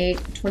 28,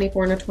 a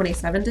 24, and a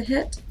 27 to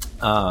hit.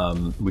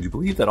 Would you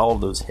believe that all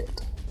of those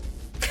hit?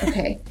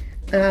 Okay.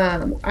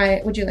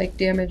 Would you like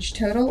damage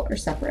total or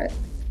separate?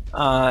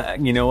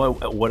 You know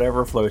what?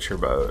 Whatever floats your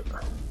boat.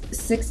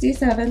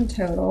 67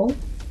 total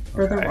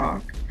for the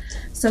rock.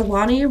 So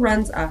Lonnie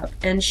runs up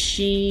and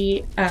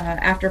she,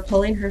 after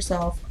pulling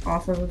herself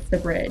off of the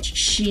bridge,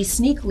 she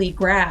sneakily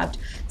grabbed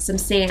some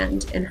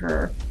sand in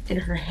her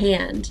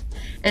hand,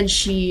 and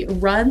she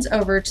runs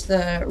over to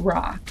the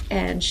rock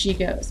and she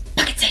goes,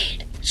 "Bucket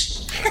sand!"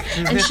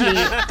 And she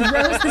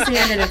throws the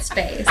sand in its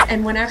face,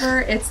 and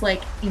whenever it's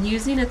like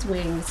using its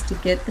wings to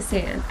get the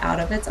sand out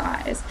of its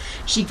eyes,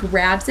 she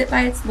grabs it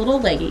by its little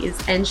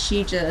leggies and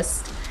she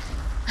just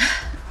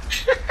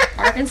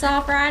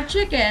Arkansas fried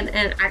chicken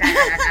and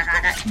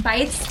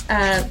bites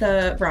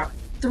the rock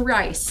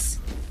thrice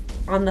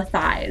on the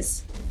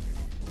thighs.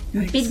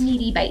 Nice. Big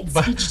meaty bites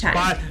each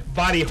time.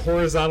 Body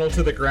horizontal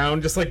to the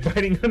ground, just like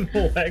biting on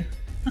the leg.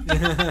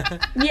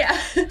 Yeah,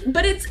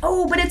 but it's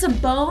a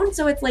bone,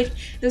 so it's like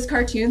those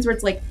cartoons where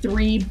it's like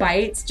 3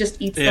 bites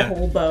just eats the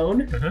whole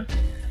bone. Uh-huh.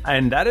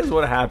 And that is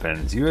what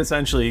happens. You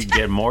essentially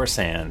get more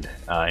sand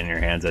in your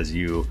hands as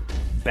you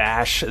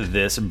bash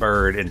this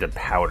bird into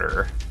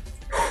powder.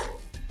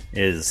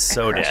 Is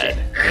so dead.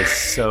 Is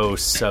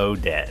so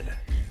dead.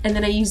 And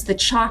then I use the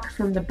chalk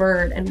from the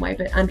bird and wipe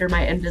it under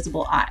my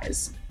invisible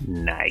eyes.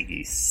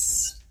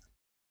 Nice.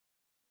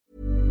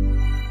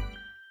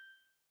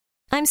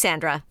 I'm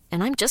Sandra,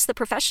 and I'm just the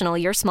professional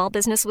your small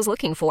business was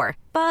looking for.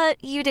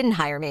 But you didn't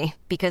hire me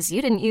because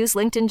you didn't use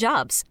LinkedIn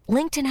Jobs.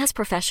 LinkedIn has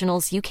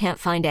professionals you can't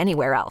find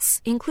anywhere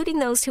else, including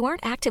those who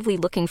aren't actively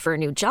looking for a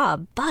new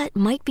job, but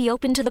might be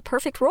open to the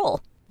perfect role,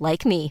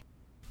 like me.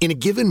 In a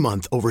given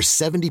month, over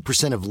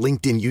 70% of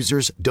LinkedIn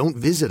users don't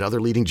visit other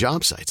leading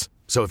job sites.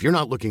 So if you're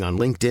not looking on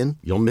LinkedIn,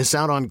 you'll miss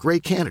out on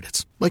great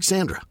candidates like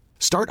Sandra.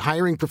 Start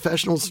hiring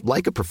professionals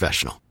like a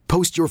professional.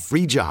 Post your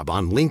free job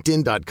on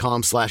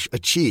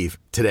linkedin.com/achieve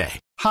today.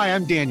 Hi,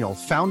 I'm Daniel,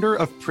 founder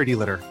of Pretty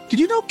Litter. Did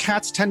you know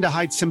cats tend to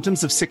hide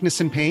symptoms of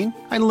sickness and pain?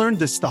 I learned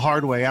this the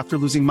hard way after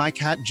losing my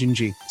cat,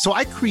 Gingy. So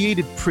I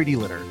created Pretty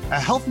Litter, a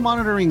health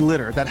monitoring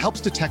litter that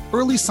helps detect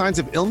early signs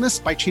of illness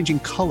by changing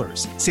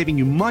colors, saving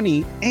you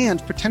money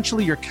and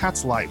potentially your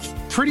cat's life.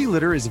 Pretty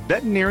Litter is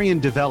veterinarian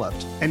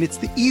developed, and it's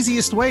the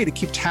easiest way to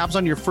keep tabs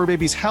on your fur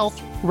baby's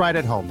health right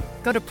at home.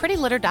 Go to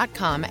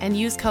prettylitter.com and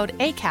use code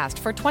ACAST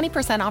for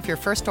 20% off your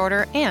first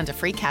order and a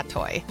free cat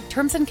toy.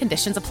 Terms and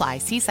conditions apply.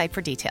 See site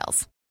for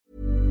details.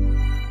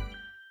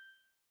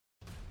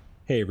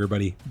 Hey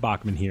everybody,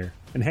 Bachman here.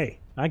 And hey,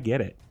 I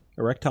get it.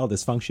 Erectile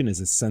dysfunction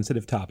is a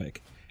sensitive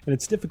topic, and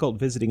it's difficult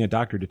visiting a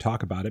doctor to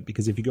talk about it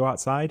because if you go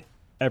outside,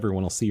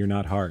 everyone will see you're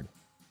not hard.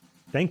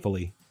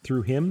 Thankfully,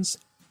 through HIMS,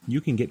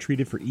 you can get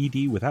treated for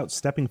ED without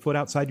stepping foot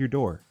outside your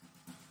door.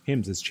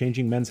 HIMS is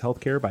changing men's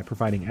healthcare by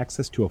providing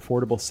access to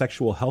affordable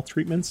sexual health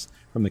treatments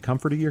from the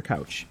comfort of your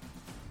couch.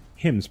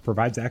 Hims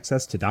provides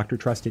access to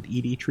doctor-trusted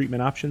ED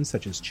treatment options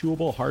such as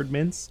chewable hard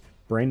mints,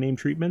 brand-name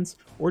treatments,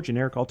 or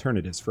generic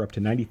alternatives for up to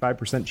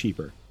 95%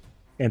 cheaper.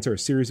 Answer a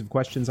series of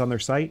questions on their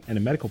site, and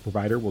a medical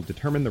provider will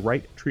determine the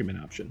right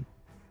treatment option.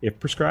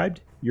 If prescribed,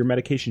 your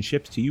medication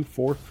ships to you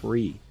for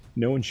free.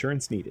 No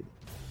insurance needed.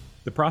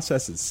 The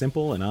process is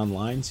simple and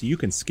online, so you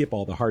can skip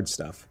all the hard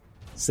stuff.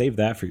 Save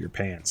that for your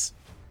pants.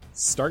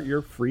 Start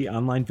your free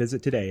online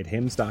visit today at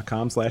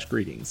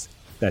hims.com/greetings.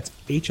 That's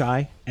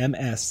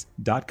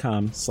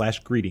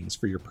HIMS.com/greetings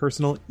for your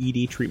personal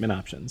ED treatment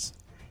options.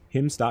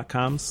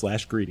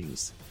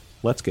 hims.com/greetings.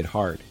 Let's get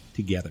hard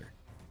together.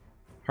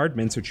 Hard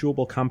mints are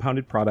chewable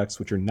compounded products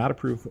which are not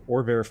approved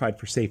or verified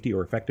for safety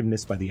or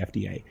effectiveness by the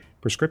FDA.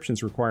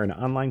 Prescriptions require an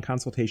online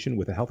consultation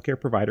with a healthcare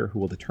provider who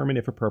will determine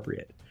if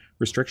appropriate.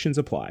 Restrictions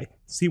apply.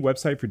 See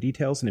website for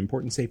details and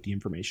important safety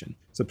information.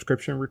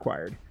 Subscription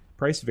required.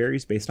 Price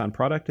varies based on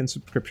product and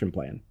subscription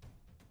plan.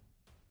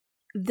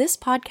 This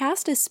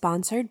podcast is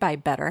sponsored by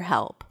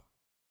BetterHelp.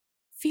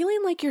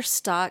 Feeling like you're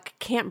stuck,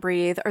 can't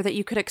breathe, or that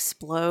you could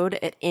explode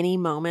at any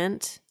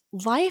moment?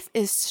 Life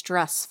is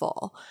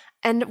stressful.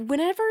 And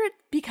whenever it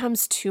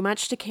becomes too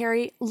much to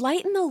carry,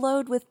 lighten the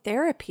load with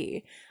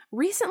therapy.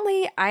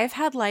 Recently, I've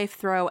had life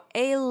throw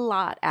a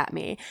lot at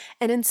me,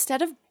 and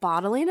instead of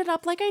bottling it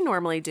up like I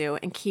normally do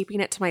and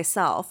keeping it to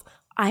myself,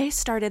 I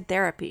started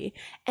therapy,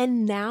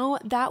 and now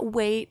that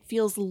weight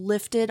feels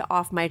lifted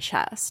off my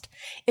chest.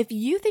 If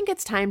you think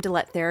it's time to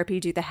let therapy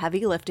do the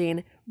heavy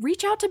lifting,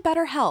 reach out to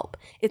BetterHelp.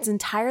 It's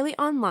entirely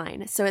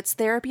online, so it's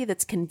therapy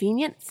that's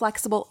convenient,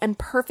 flexible, and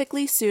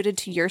perfectly suited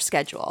to your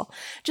schedule.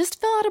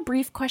 Just fill out a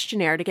brief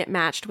questionnaire to get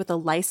matched with a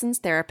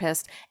licensed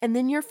therapist, and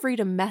then you're free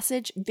to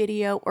message,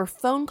 video, or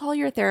phone call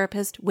your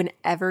therapist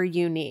whenever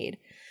you need.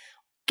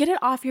 Get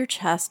it off your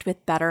chest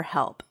with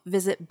BetterHelp.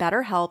 Visit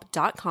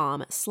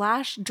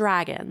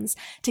betterhelp.com/dragons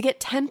to get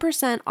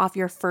 10% off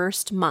your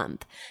first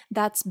month.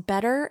 That's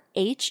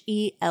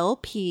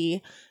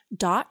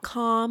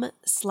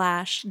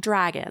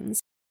betterhelp.com/dragons.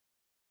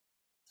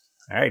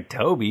 All right,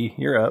 Toby,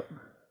 you're up.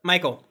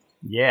 Michael.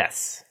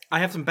 Yes. I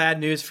have some bad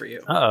news for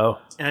you. Uh-oh.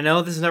 And I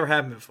know this has never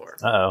happened before.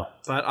 Uh-oh.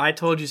 But I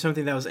told you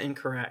something that was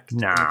incorrect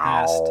no. in the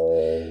past.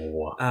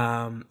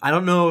 I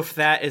don't know if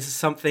that is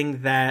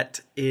something that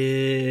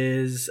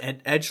is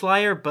an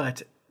edgeliner,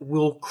 but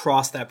we'll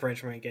cross that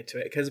bridge when we get to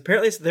it. Because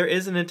apparently there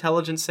is an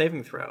intelligence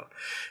saving throw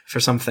for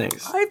some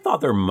things. I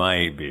thought there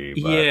might be.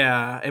 But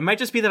yeah. It might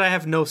just be that I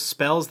have no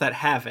spells that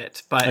have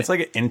it. But it's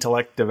like an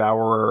intellect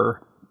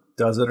devourer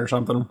does it or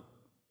something.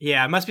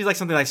 Yeah, it must be like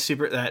something like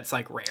super that's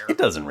like rare. It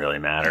doesn't really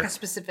matter. Like a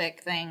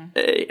specific thing.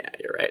 Yeah,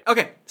 you're right.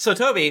 Okay, so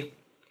Toby,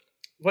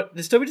 what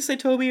does Toby just say?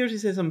 Toby, or did he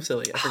say something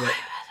silly? I forget.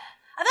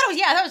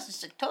 That was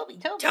just a Toby.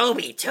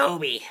 Toby.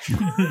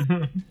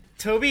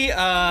 Toby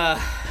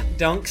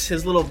dunks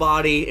his little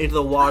body into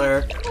the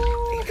water.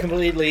 He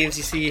completely leaves.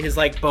 You see his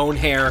like bone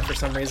hair for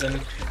some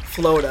reason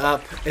float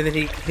up, and then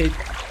he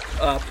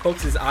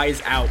pokes his eyes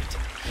out,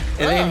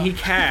 and then he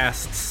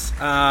casts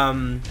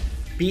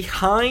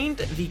behind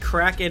the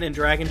Kraken and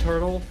Dragon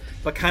Turtle,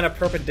 but kind of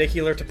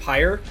perpendicular to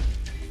Pyre,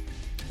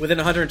 within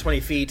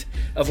 120 feet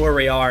of where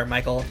we are,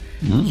 Michael,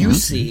 you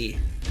see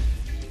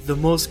the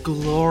most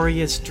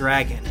glorious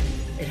dragon.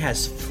 It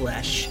has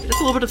flesh. It has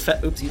a little bit of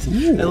a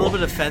little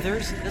bit of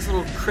feathers. It has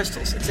little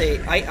crystals. It's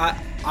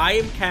I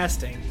am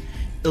casting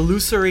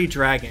Illusory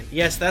Dragon.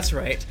 Yes, that's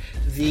right.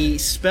 The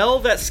spell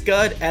that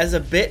Scud as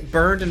a bit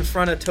burned in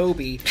front of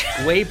Toby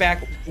way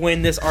back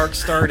when this arc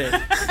started.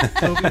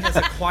 Toby has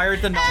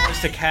acquired the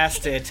knowledge to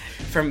cast it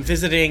from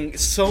visiting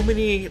so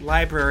many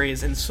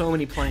libraries and so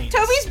many planes.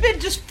 Toby's been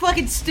just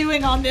fucking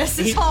stewing on this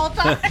whole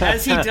time.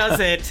 As he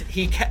does it,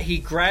 he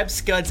grabs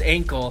Scud's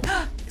ankle,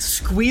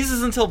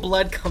 squeezes until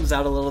blood comes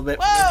out a little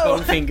bit from his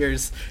bone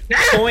fingers,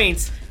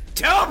 points,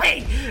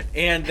 Toby!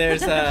 And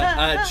there's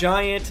a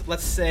giant,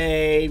 let's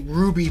say,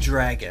 ruby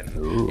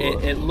dragon.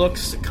 It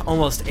looks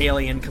almost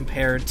alien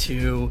compared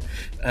to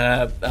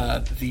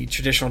the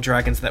traditional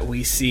dragons that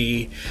we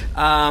see.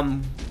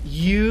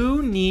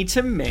 You need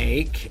to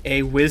make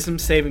a wisdom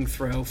saving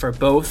throw for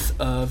both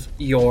of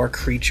your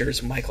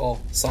creatures,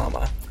 Michael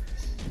Sama.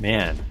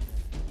 Man,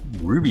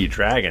 ruby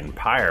dragon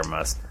Pyre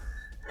must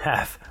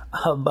have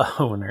a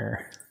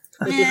boner.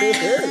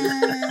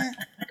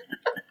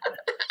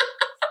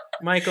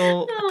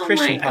 Michael,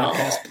 Christian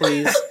podcast,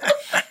 please.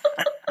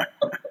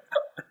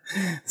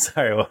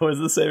 Sorry, what was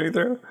the saving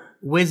throw?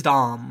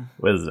 Wisdom.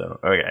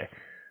 Okay.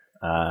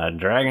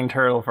 Dragon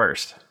Turtle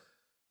first.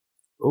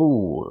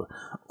 Ooh,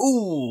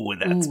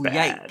 that's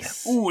bad.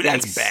 Yikes. Ooh,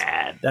 that's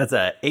bad. That's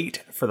a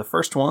 8 for the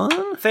first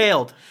one.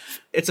 Failed.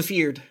 It's a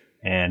feared.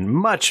 And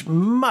much,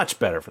 much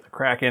better for the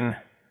Kraken.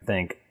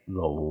 Thank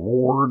the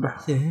Lord.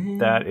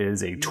 That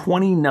is a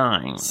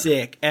 29.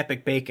 Sick.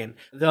 Epic bacon.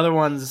 The other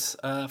one's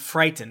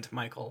frightened,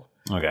 Michael.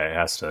 Okay, it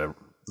has to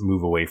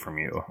move away from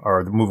you.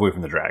 Or move away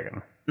from the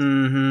dragon.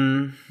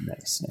 Mm-hmm.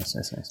 Nice.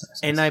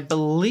 And I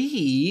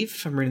believe,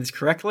 if I'm reading this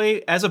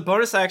correctly, as a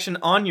bonus action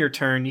on your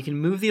turn, you can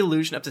move the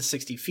illusion up to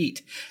 60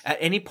 feet. At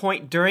any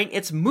point during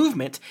its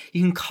movement,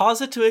 you can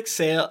cause it to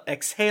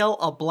exhale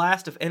a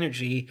blast of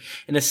energy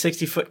in a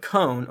 60-foot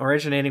cone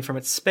originating from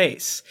its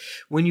space.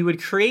 When you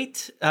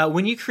create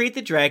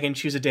the dragon,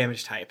 choose a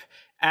damage type: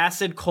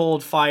 acid,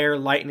 cold, fire,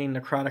 lightning,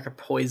 necrotic, or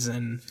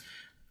poison.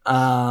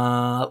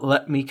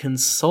 Let me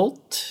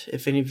consult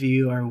if any of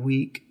you are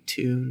weak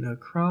to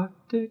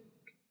necrotic.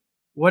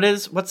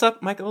 What's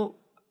up, Michael?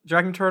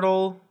 Dragon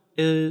Turtle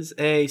is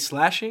a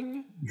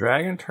slashing.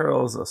 Dragon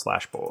Turtle is a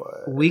slash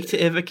boy. Weak to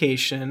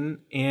evocation,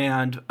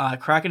 and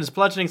Kraken is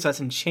bludgeoning, so that's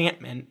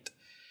enchantment.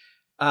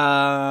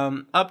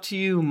 Up to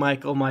you,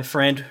 Michael, my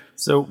friend.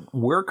 So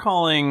we're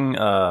calling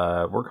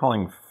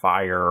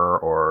fire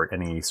or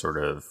any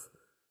sort of,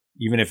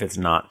 even if it's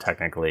not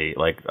technically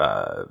like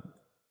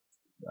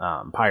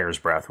Pyre's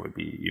Breath would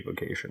be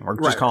evocation.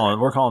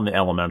 We're calling the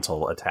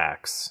elemental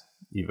attacks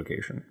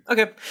evocation.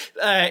 Okay.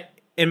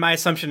 And my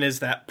assumption is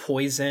that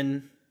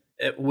poison,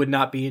 it would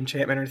not be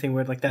enchantment or anything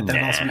weird like that. That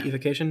would also be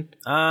evocation.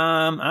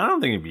 I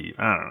don't think it'd be.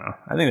 I don't know.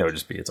 I think that would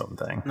just be its own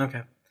thing.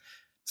 Okay.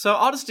 So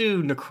I'll just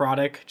do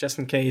necrotic just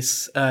in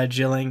case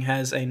Jilling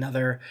has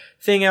another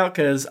thing out,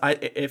 because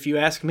if you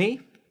ask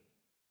me,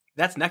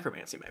 that's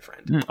necromancy, my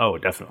friend. Oh,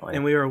 definitely.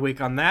 And we were weak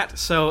on that.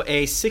 So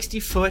a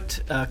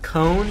 60-foot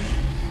cone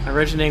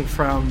originating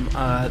from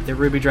the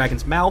ruby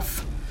dragon's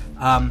mouth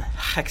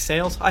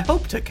exhales. I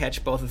hope to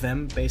catch both of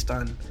them based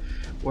on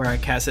where I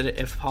cast it,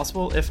 if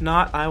possible. If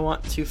not, I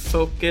want to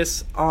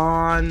focus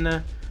on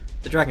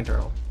the dragon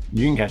turtle.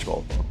 You can catch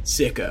both of them.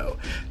 Sicko.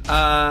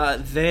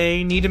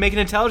 They need to make an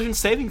intelligence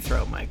saving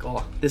throw,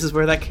 Michael. This is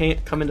where that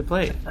can't come into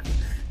play.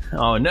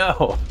 Oh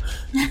no.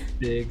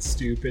 Big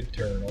stupid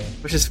turtle.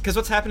 Which is because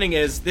what's happening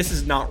is this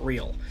is not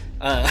real.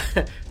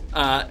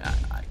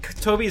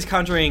 Toby is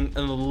conjuring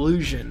an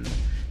illusion,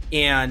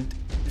 and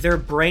their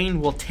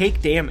brain will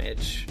take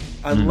damage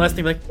unless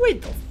they're like,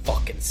 wait a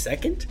fucking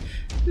second,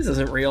 this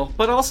isn't real.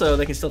 But also,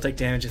 they can still take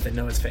damage if they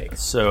know it's fake.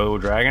 So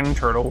Dragon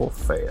Turtle will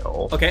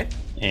fail. Okay.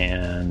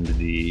 And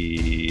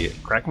the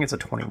Kraken gets a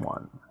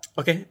 21.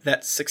 Okay,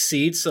 that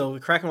succeeds, so the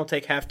Kraken will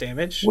take half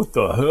damage. What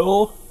the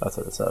hell? That's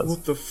what it says.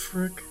 What the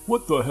frick?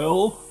 What the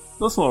hell?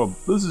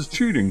 This is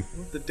cheating.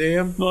 What the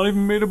damn? Not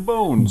even made of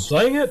bones.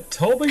 Dang it,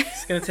 Toby.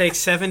 It's going to take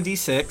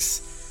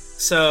 7d6.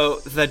 So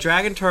the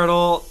Dragon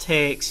Turtle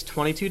takes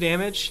 22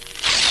 damage,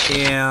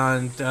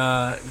 and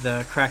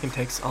the Kraken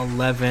takes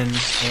 11, and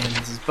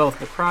this is both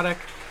necrotic.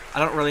 I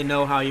don't really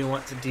know how you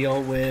want to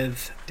deal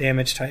with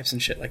damage types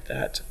and shit like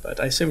that, but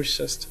I assume it's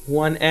just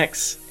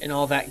 1x and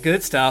all that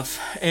good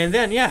stuff. And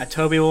then, yeah,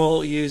 Toby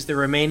will use the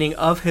remaining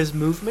of his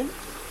movement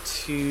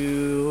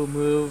to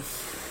move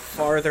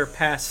farther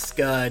past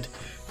Scud.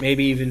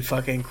 Maybe even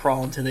fucking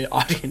crawl into the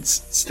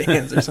audience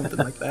stands or something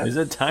like that. There's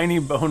a tiny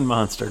bone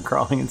monster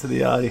crawling into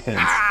the audience.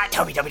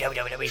 Toby.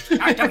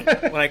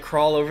 When I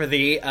crawl over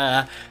the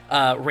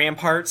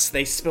ramparts,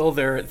 they spill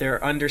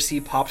their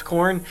undersea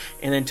popcorn,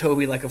 and then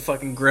Toby, like a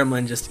fucking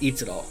gremlin, just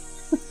eats it all.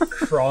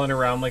 Crawling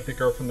around like the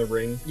girl from The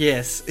Ring.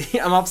 Yes.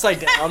 I'm upside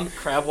down,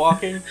 crab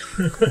walking.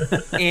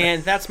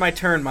 And that's my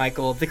turn,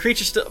 Michael. The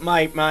creature still,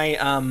 my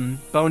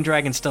bone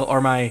dragon still,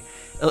 or my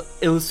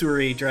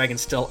illusory dragon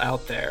still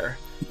out there.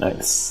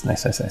 Nice.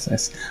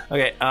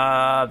 Okay,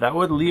 that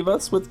would leave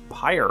us with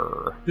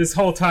Pyre. This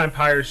whole time,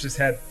 Pyre's just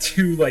had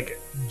two,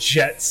 like,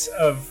 jets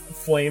of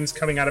flames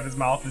coming out of his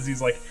mouth as he's,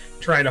 like,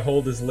 trying to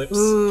hold his lips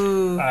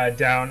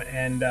down,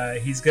 and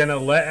he's gonna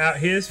let out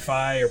his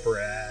fire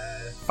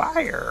breath.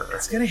 Fire.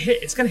 It's gonna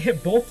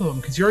hit both of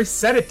them, because you already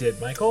said it did,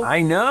 Michael.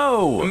 I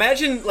know.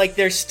 Imagine, like,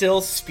 they're still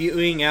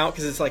spewing out,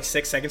 because it's, like,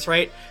 6 seconds,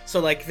 right?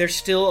 So, like, there's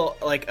still,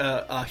 like,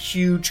 a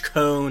huge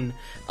cone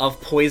of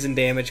poison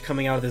damage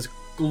coming out of this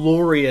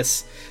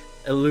glorious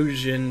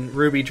illusion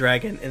ruby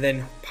dragon, and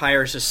then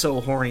Pyre's just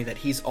so horny that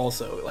he's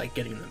also like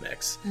getting in the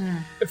mix.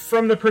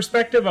 From the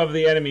perspective of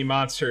the enemy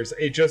monsters,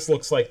 it just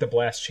looks like the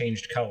blast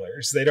changed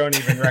colors. They don't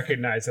even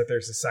recognize that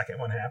there's a second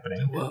one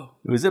happening. Whoa.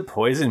 Was it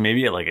poison?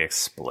 Maybe it like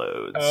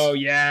explodes. Oh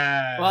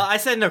yeah. Well, I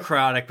said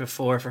necrotic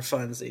before for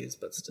funsies,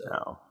 but still.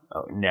 No.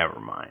 Oh, never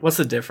mind. What's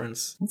the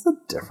difference?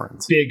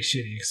 Big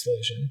shitty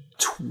explosion.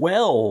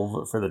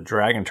 12 for the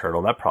dragon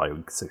turtle. That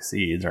probably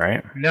succeeds,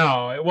 right?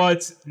 No. Well,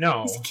 it's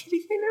no. Is he kidding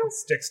me now?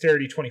 It's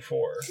dexterity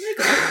 24. Is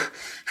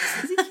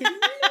he kidding me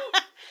now?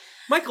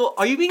 Michael,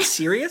 are you being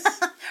serious?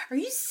 Are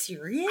you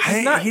serious?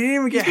 He didn't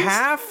even get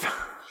half?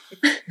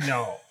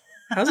 No.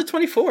 How's it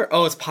 24?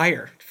 Oh, it's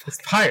Pyre. It's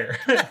Pyre.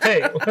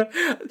 Hey.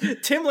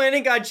 Tim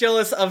Lanning got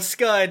jealous of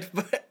Scud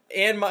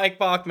and Mike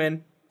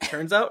Bachman.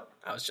 Turns out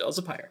I was jealous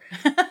of Pyre.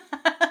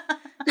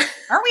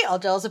 Aren't we all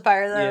jealous of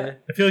Pyre, though? Yeah.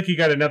 I feel like you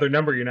got another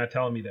number you're not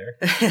telling me there.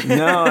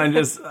 No, I'm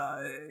just...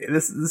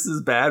 this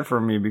is bad for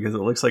me because it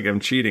looks like I'm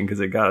cheating because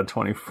it got a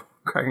 24.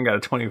 Kraken got a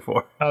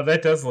 24. Oh,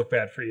 that does look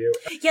bad for you.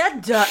 Yeah,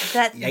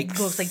 that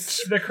looks like...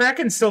 The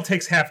Kraken still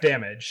takes half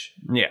damage.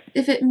 Yeah.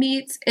 If it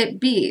meets, it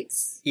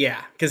beats.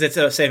 Yeah, because it's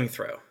a saving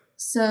throw.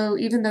 So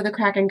even though the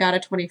Kraken got a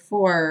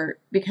 24,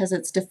 because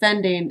it's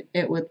defending,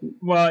 it would...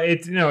 Well,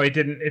 it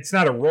didn't. It's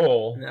not a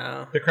roll.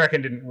 No. The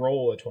Kraken didn't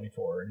roll a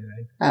 24 or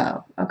anything.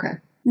 Oh, okay.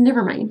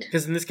 Never mind.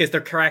 Because in this case,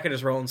 the Kraken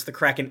is rolling, so the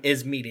Kraken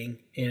is meeting,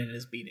 and it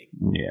is beating.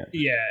 Yeah.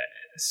 Yeah.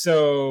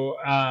 So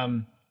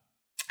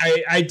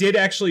I did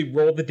actually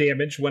roll the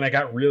damage when I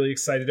got really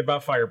excited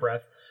about Fire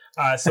Breath.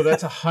 So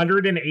that's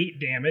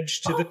 108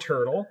 damage to the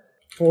turtle.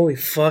 Holy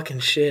fucking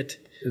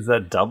shit. Is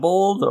that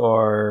doubled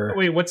or...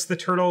 Wait, what's the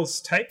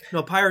turtle's type?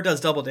 No, Pyro does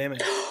double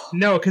damage.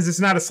 No, because it's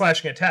not a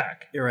slashing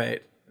attack. You're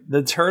right.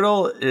 The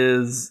turtle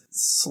is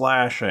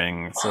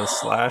slashing, so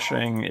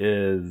slashing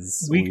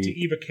is... Weak to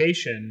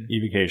evocation.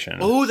 Evocation.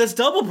 Oh, that's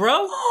double,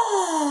 bro!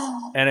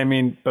 And I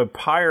mean, but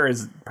Pyre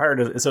does...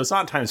 So it's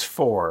not times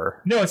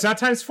 4. No, it's not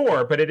times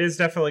 4, but it is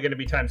definitely going to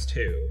be times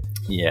 2.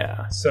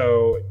 Yeah.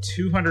 So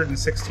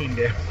 216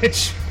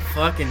 damage.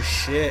 Fucking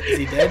shit. Is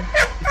he dead?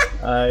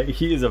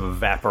 He is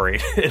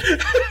evaporated.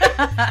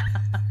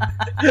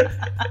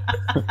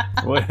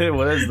 What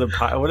is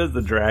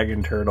the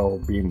dragon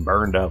turtle being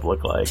burned up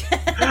look like?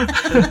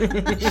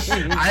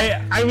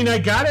 I mean, I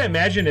gotta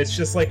imagine it's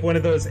just like one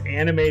of those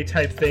anime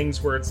type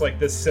things where it's like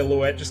this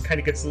silhouette just kind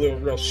of gets a little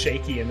real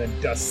shaky and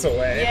then dusts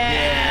away.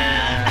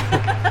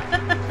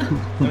 Yeah.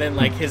 And then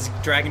like his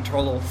dragon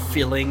turtle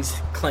fillings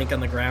clank on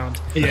the ground.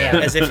 Yeah.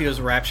 As if he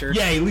was raptured.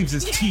 Yeah, he leaves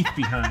his teeth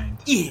behind.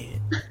 Yeah.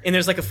 And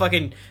there's like a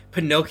fucking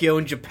Pinocchio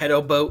and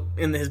Geppetto boat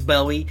in his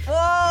belly.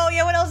 Oh,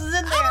 yeah, what else is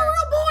in there? I'm a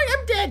real boy,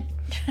 I'm dead.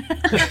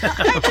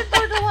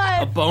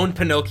 A bone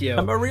Pinocchio.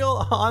 I'm a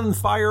real on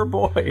fire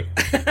boy.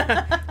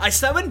 I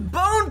summoned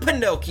Bone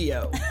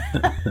Pinocchio.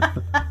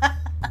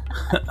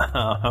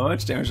 How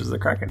much damage does the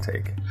Kraken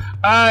take?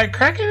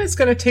 Kraken is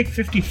going to take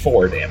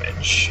 54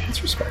 damage.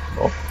 It's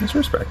respectable. It's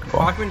respectable.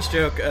 Bachman's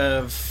joke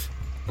of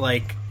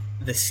like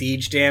the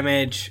siege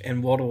damage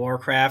in World of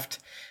Warcraft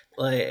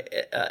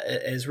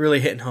is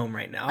really hitting home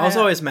right now. I was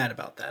always mad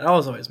about that.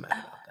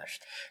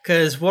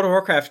 Because World of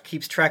Warcraft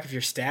keeps track of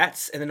your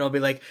stats, and then it'll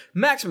be like,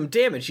 maximum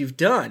damage you've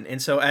done.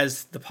 And so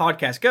as the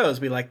podcast goes,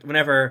 we like,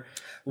 whenever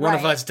one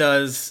of us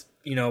does,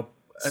 a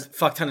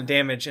fuck ton of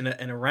damage in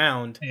a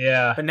round.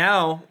 Yeah. But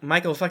now,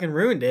 Michael fucking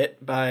ruined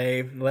it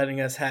by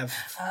letting us have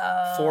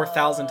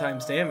 4,000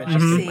 times damage.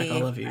 Mm-hmm. Michael, I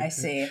love you. I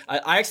see.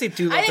 I actually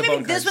do love the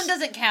bone cards. This one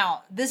doesn't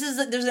count. There's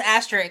an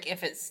asterisk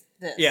if it's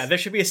this. Yeah, there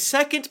should be a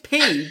second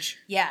page.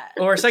 Yeah.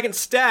 Or a second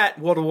stat,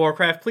 World of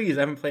Warcraft, please.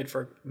 I haven't played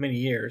for many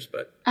years,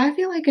 but... I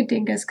feel like a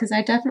dingus because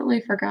I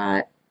definitely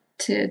forgot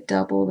to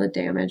double the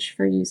damage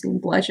for using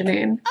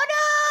bludgeoning.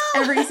 Oh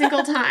no! Every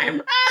single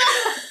time.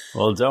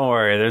 Well, don't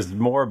worry. There's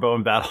more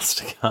bone battles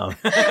to come.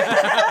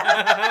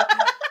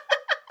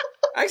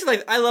 Actually,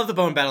 I love the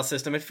bone battle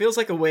system. It feels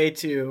like a way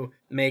to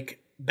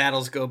make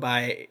battles go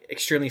by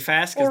extremely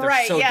fast because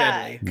they're so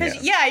deadly. Because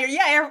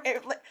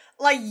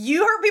like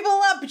you hurt people a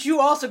lot, but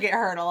you also get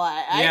hurt a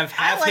lot. You have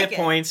half hit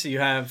points.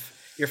 You're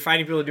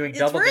fighting people doing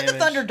double damage. We're in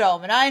the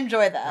Thunderdome, and I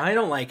enjoy that. I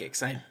don't like it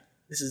because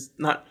this is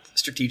not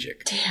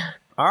strategic. Damn.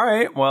 All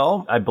right,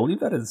 well, I believe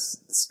that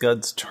is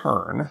Scud's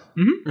turn.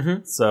 Mm-hmm.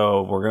 Mm-hmm.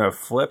 So we're going to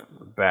flip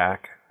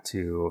back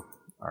to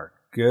our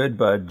good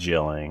bud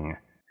Jilling,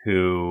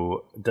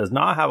 who does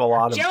not have a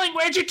lot of... Jilling,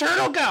 where'd your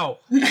turtle go?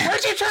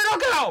 Where'd your turtle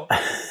go?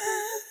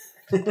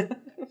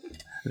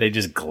 They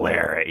just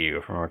glare at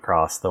you from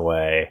across the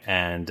way,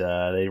 and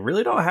they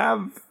really don't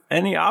have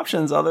any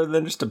options other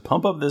than just to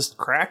pump up this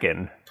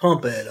Kraken.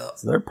 Pump it up.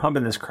 So they're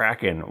pumping this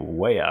Kraken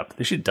way up.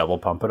 They should double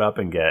pump it up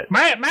and get...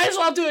 Might as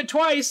well do it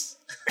twice.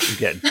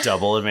 Get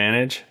double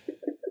advantage.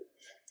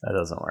 That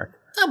doesn't work.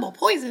 Double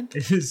poison.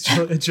 Is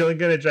Jilling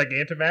going to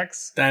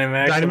Gigantamax?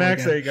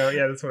 Dynamax. There you go.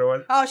 Yeah, that's what it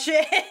was. Oh,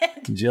 shit.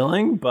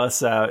 Jilling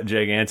busts out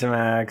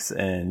Gigantamax,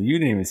 and you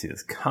didn't even see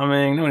this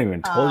coming. No one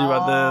even told you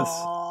about this.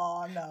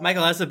 Oh, no.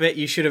 Michael, that's a bit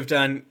you should have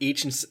done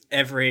each and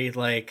every,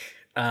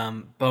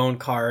 bone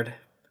card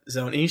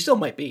zone, and you still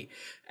might be,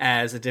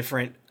 as a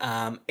different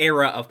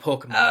era of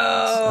Pokemon.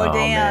 Oh,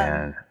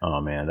 damn. Oh,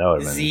 man. That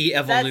would have been... Z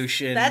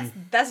Evolution. That's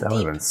that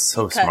would have been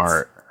so cuts.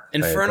 smart.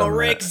 Infernal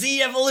Rick,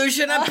 Z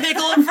Evolution, I'm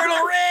Pickle Infernal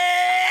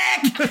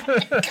Rick!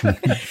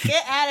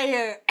 Get out of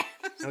here.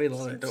 We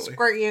love it, don't we?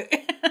 Squirt you.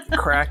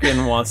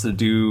 Kraken wants to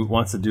do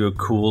a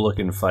cool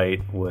looking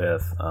fight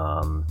with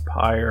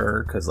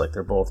Pyre because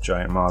they're both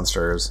giant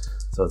monsters.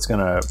 So it's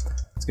gonna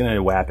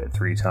whap it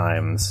 3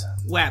 times.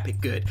 Whap it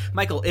good,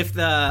 Michael. If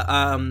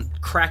the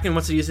Kraken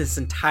wants to use its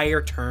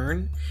entire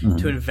turn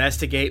to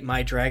investigate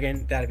my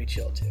dragon, that'd be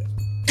chill too.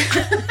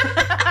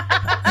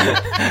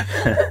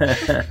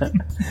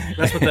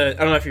 That's what I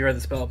don't know if you read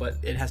the spell, but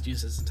it has to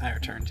use its entire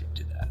turn to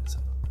do that. So.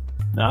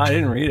 No, I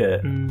didn't read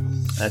it.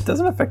 It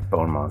doesn't affect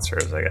bone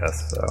monsters, I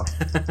guess. So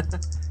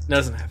it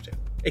doesn't have to.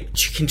 It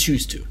can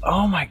choose to.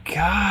 Oh my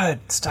god!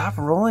 Stop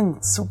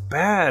rolling so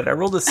bad. I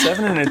rolled a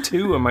 7 and a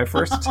 2 on my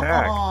first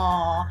attack.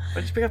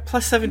 But you got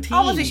plus 17.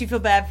 Almost makes you feel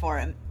bad for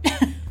him.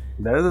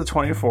 That is a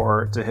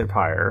 24 to hit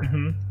Pyre.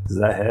 Mm-hmm. Does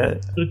that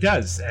hit? It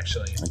does,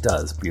 actually. It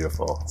does.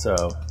 Beautiful. So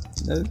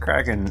the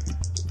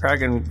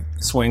Kraken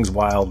swings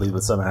wildly,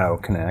 but somehow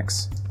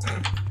connects.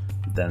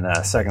 Then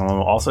that second one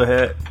will also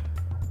hit.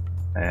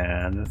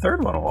 And the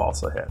third one will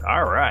also hit.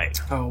 All right.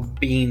 Oh,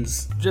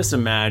 beans. Just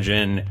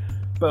imagine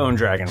bone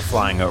dragon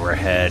flying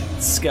overhead,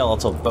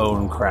 skeletal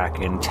bone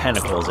kraken,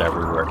 tentacles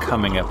everywhere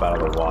coming up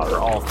out of the water,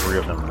 all three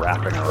of them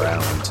wrapping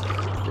around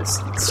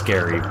this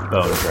scary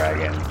bone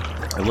dragon.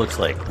 It looks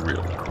like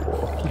really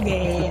cool.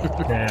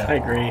 Yeah, I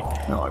agree.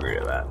 I'll agree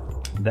with that.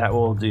 That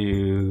will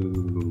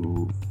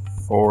do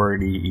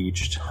 40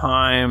 each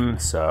time,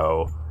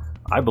 so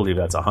I believe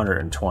that's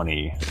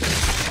 120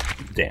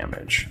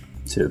 damage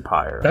to the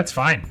pyre. That's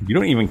fine. You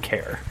don't even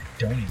care.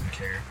 Don't even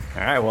care.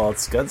 All right, well,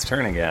 it's Scud's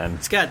turn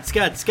again. Scud.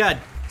 Scuds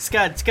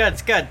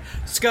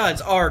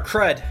are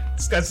crud.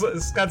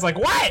 Scud's like,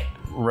 what?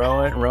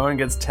 Rowan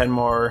gets 10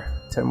 more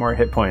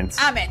hit points.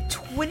 I'm at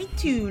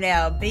 22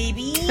 now,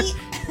 baby.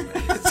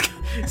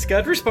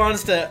 Scud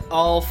responds to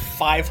all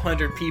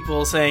 500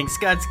 people saying,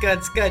 Scud.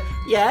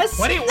 Yes?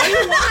 What do you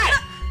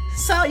want?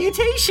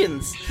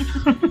 Salutations.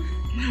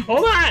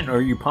 Hold on.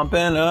 Are you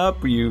pumping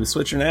up? Are you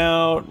switching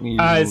out?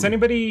 Is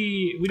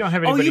anybody... We don't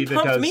have anybody that does...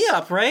 Oh, you pumped me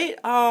up, right?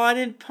 Oh, I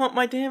didn't pump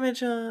my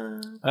damage.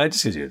 It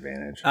just gives you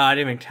advantage. I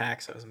didn't even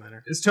attack, so it doesn't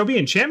matter. Is Toby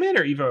enchantment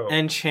or Evo?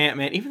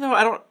 Enchantment. Even though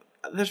I don't...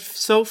 There's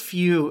so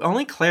few...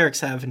 Only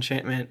clerics have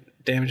enchantment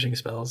damaging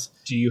spells.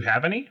 Do you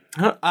have any?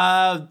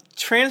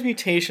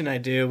 Transmutation I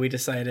do, we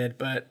decided,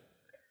 but...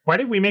 Why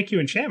did we make you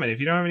enchantment if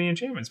you don't have any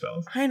enchantment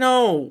spells? I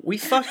know. We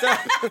fucked up.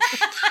 I think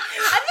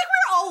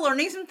we're all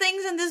learning some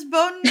things in this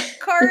bone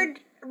card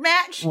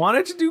match.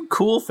 Wanted to do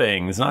cool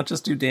things, not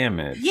just do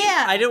damage.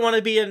 Yeah. I didn't want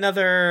to be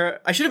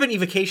another... I should have been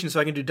evocation so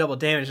I can do double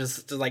damage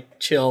just to like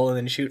chill and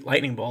then shoot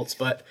lightning bolts,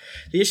 but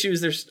the issue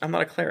is I'm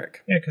not a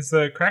cleric. Yeah, because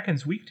the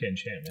Kraken's weak to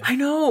enchantment. I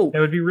know. That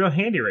would be real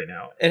handy right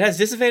now. It has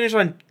disadvantage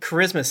on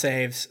charisma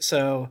saves,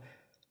 so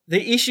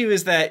the issue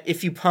is that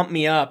if you pump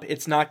me up,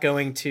 it's not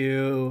going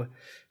to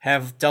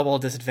have double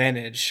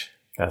disadvantage.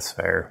 That's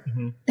fair.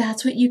 Mm-hmm.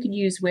 That's what you could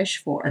use Wish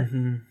for.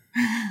 Mm-hmm.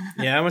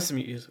 Yeah, I must have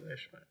used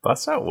Wish.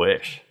 That's not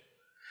Wish.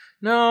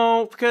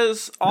 No,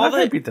 because all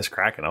that beat this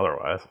Kraken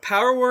otherwise.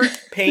 Power word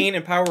pain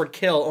and power word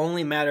kill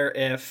only matter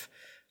if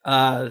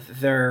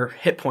their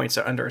hit points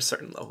are under a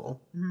certain level.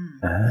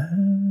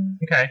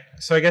 Okay,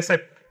 so I guess I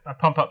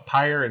pump up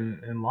Pyre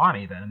and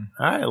Lonnie then.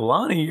 All right,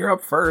 Lonnie, you're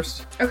up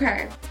first.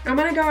 Okay, I'm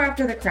gonna go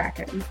after the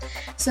Kraken.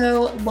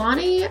 So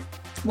Lonnie,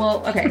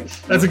 well, okay.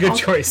 That's a good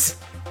choice.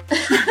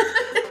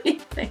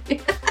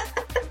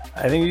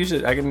 I think you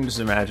should. I can just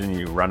imagine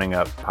you running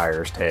up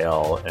Pyre's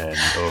tail and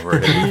over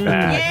his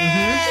back,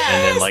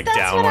 and then like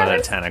down one of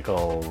the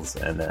tentacles,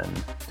 and then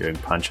doing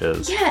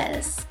punches.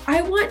 Yes,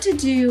 I want to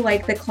do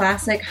like the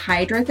classic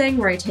Hydra thing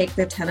where I take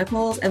the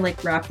tentacles and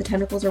like wrap the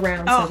tentacles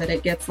around so that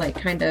it gets like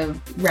kind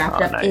of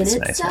wrapped up in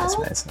itself.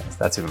 Nice.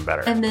 That's even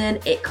better. And then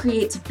it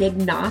creates big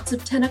knots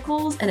of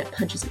tentacles and it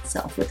punches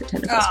itself with the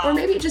tentacles, or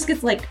maybe it just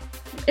gets like.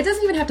 It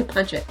doesn't even have to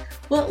punch it.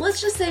 Well,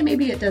 let's just say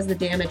maybe it does the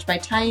damage by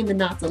tying the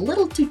knots a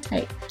little too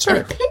tight. Sure.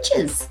 And it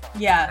pinches.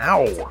 Yeah.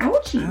 Ow.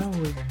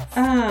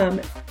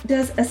 Ouchie.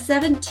 Does a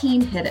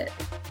 17 hit it?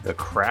 The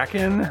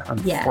Kraken?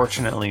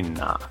 Unfortunately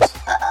not.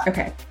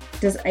 Okay.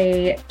 Does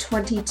a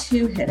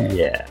 22 hit it?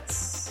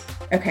 Yes.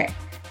 Okay.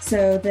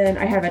 So then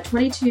I have a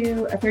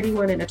 22, a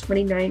 31, and a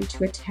 29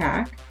 to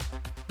attack.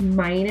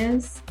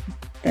 Minus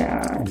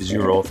the... Did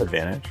you roll with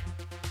advantage?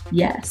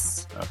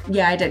 Yes. Okay.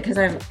 Yeah, I did, because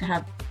I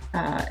have...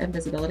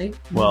 invisibility.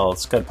 Well,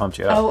 Scud pumped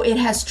you up. Oh, it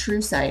has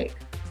true sight.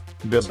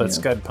 But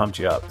Scud pumped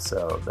you up,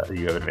 so that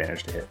you have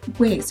advantage to hit.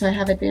 Wait, so I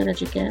have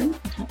advantage again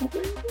on top of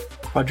it?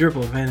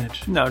 Quadruple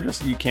advantage. No,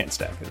 just you can't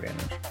stack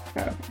advantage.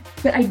 Oh, okay.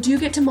 But I do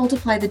get to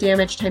multiply the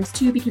damage times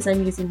 2 because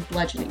I'm using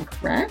bludgeoning,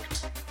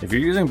 correct? If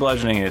you're using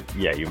bludgeoning,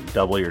 you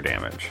double your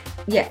damage.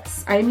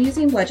 Yes, I'm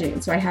using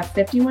bludgeoning, so I have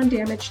 51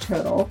 damage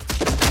total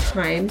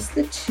times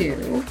the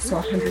 2, so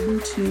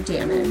 102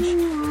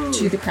 damage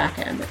to the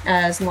Kraken,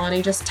 as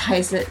Lonnie just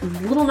ties it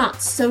in little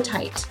knots so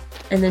tight,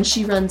 and then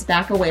she runs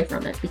back away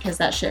from it because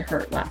that shit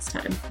hurt last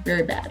time.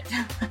 Very bad.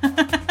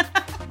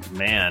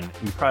 Man,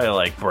 you probably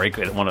like break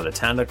one of the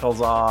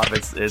tentacles off.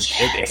 It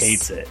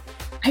hates it.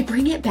 I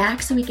bring it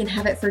back so we can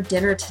have it for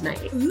dinner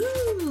tonight.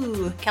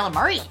 Ooh,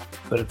 calamari.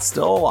 But it's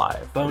still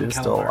alive. It's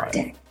still alive.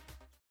 Dang.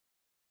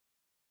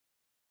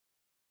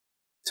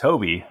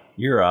 Toby,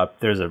 you're up.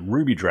 There's a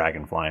ruby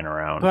dragon flying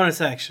around.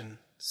 Bonus action.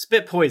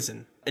 Spit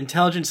poison.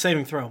 Intelligence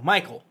saving throw.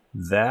 Michael.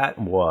 That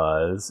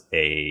was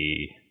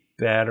a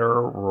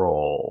better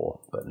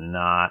roll, but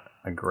not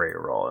a great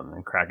roll. And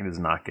then Kraken does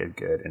not get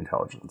good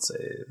intelligence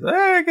saves.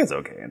 I guess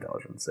okay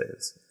intelligence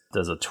saves.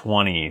 Does a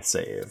 20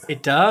 save.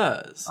 It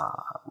does.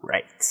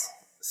 Right.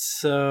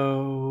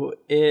 So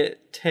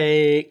it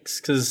takes,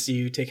 because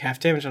you take half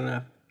damage on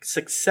a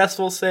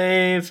successful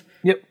save.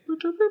 Yep.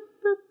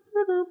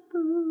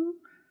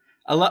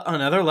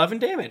 Another 11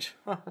 damage.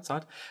 Oh, that's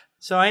odd.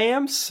 So I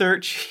am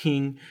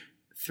searching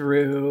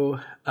through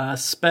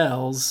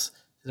spells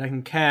that I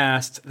can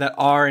cast that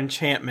are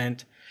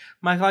enchantment.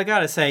 Michael, I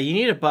gotta say, you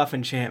need a buff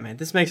enchantment.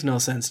 This makes no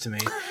sense to me.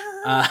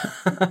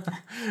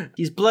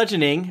 He's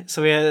bludgeoning,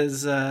 so he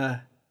has...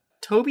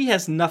 Toby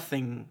has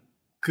nothing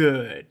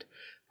good,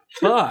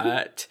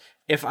 but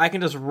if I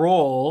can just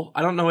roll,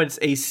 I don't know what its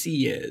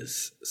AC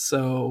is.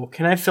 So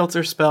can I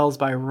filter spells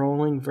by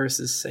rolling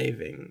versus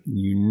saving?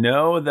 You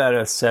know that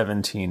a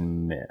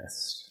 17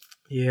 missed.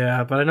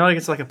 Yeah, but I know it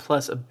gets like a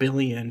plus a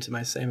billion to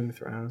my saving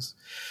throws.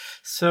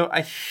 So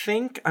I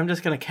think I'm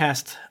just going to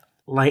cast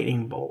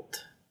Lightning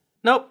Bolt.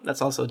 Nope,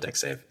 that's also a dex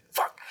save.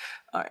 Fuck.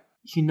 All right.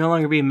 You can no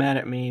longer be mad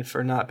at me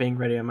for not being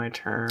ready on my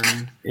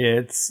turn.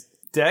 Its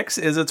dex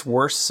is its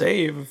worst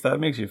save, if that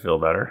makes you feel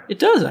better. It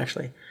does,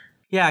 actually.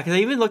 Yeah, because I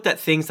even looked at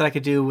things that I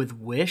could do with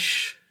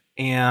Wish,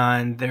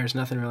 and there's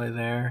nothing really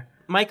there.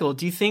 Michael,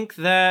 do you think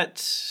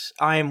that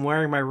I am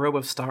wearing my robe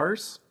of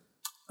stars?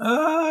 Yeah,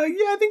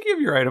 I think you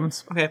have your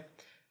items. Okay.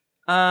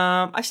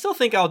 I still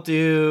think I'll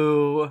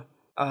do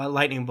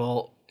Lightning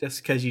Bolt,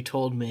 just because you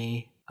told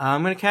me.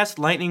 I'm going to cast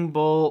Lightning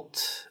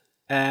Bolt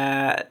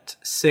at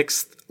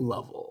 6th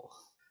level.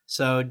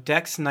 So,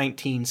 Dex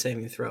 19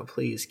 saving throw,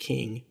 please,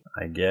 King.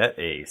 I get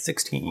a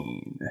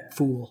 16.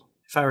 Fool.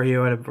 If I were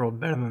you, I'd have rolled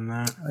better than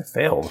that. I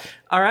failed.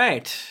 All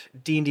right.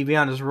 D&D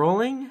Beyond is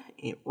rolling,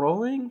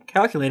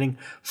 calculating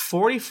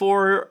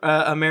 44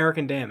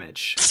 American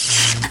damage.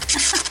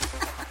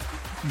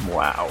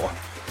 Wow.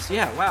 So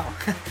yeah, wow.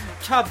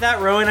 Chop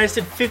that, Rowan. I just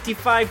did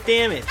 55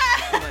 damage.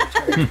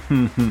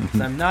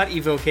 I'm not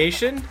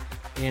evocation,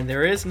 and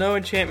there is no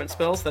enchantment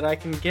spells that I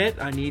can get.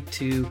 I need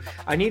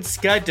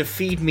Scud to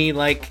feed me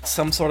like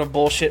some sort of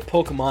bullshit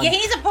Pokemon. Yeah, he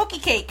needs a Poke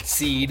Cake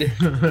seed.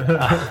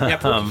 Yeah,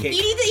 Poke Cake.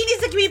 He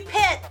needs to be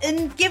pet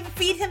and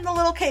feed him the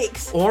little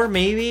cakes. Or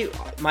maybe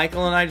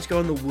Michael and I just go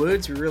in the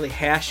woods. We really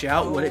hash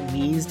out what it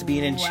means to be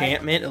an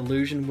enchantment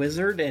illusion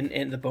wizard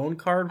and the bone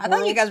card world. I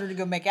thought you guys were to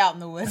go make out in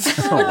the woods.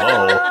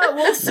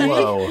 We'll see.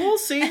 Whoa. We'll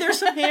see. There's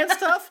some hand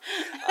stuff.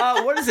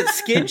 What is it?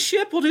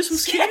 Skinship? We'll do some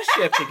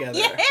skinship together.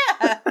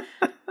 Yeah.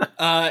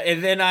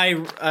 And then I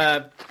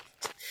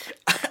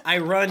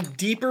run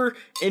deeper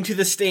into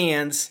the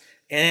stands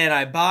and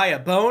I buy a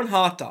bone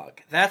hot dog.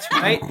 That's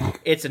right.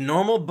 It's a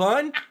normal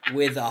bun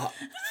with a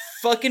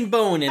fucking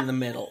bone in the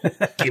middle.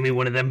 Give me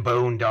one of them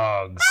bone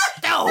dogs.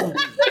 No,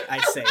 I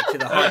say to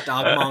the hot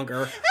dog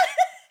monger. Is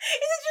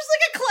it just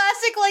like a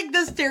classic, like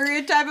the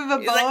stereotype of a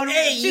bone? Like,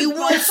 hey, you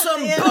want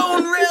some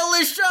bone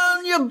relish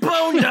on your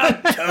bone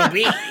dog,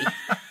 Toby?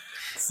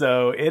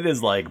 So it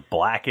is like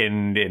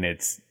blackened and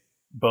its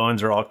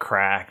bones are all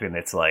cracked and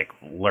it's like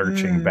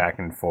lurching back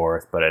and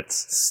forth, but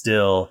it's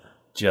still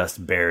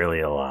just barely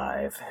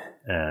alive.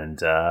 And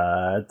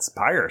it's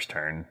Pyre's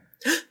turn.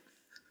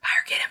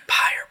 Pyre, get him,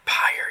 Pyre.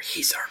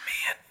 He's our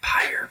man.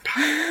 Pyre.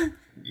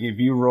 If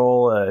you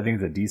roll, I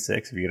think it's a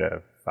D6. If you get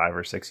a 5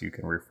 or 6, you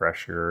can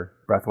refresh your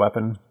breath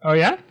weapon. Oh,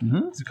 yeah?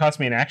 Mm-hmm. Does it cost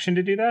me an action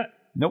to do that?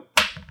 Nope.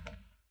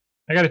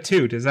 I got a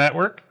 2. Does that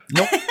work?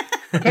 Nope.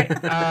 Okay.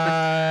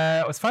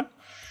 That was fun.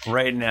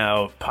 Right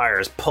now,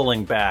 Pyre's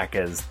pulling back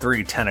as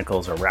 3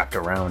 tentacles are wrapped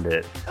around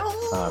it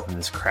from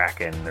this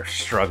kraken. They're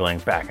struggling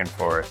back and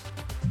forth.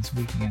 It's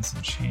weak against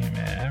enchantment.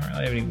 I don't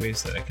really have any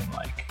ways that I can,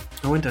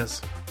 No one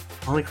does.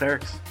 Only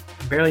clerics.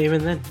 Barely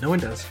even then. No one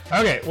does.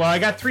 Okay, well, I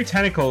got 3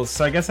 tentacles,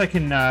 so I guess I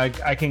can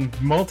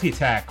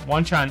multi-attack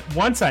once on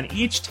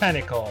each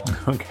tentacle.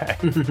 Okay.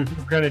 We're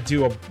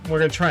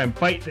gonna try and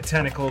bite the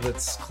tentacle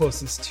that's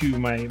closest to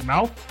my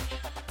mouth.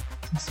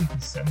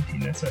 17.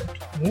 That's a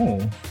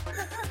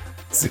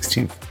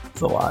 16.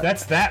 It's a lot.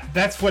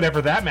 That's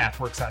whatever that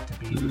math works out to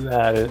be.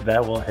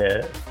 That will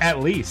hit. At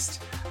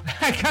least.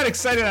 I got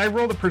excited. I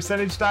rolled a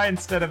percentage die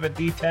instead of a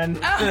D10,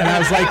 and I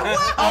was like,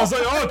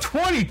 oh,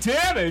 20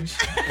 damage.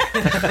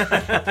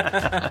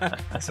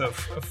 So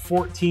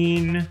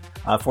 14.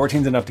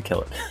 14's enough to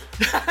kill it.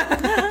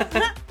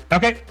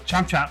 Okay,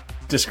 chomp chomp.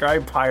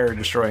 Describe Pyre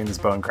destroying this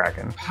bone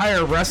kraken.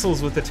 Pyre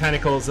wrestles with the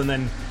tentacles and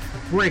then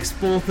breaks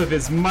both of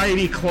his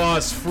mighty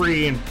claws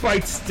free and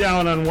bites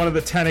down on one of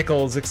the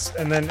tentacles.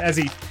 And then as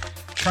he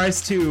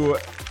tries to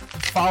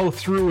follow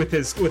through with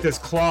his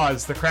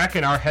claws, the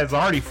kraken has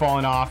already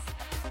fallen off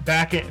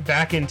back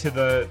into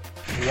the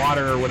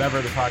water or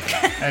whatever the fuck.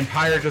 And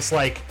Pyre just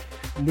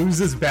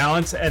loses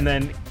balance and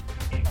then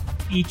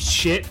eats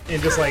shit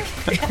and just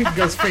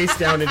goes face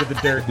down into the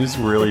dirt. Just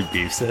really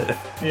beefs it.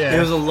 Yeah. It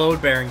was a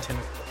load-bearing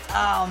tentacle.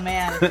 Oh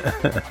man.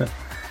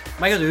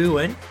 Michael, do we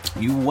win?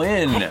 You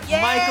win.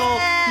 Yeah! Michael,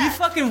 you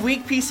fucking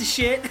weak piece of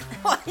shit.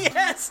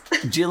 Yes.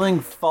 Jilling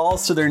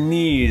falls to their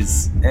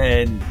knees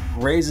and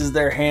raises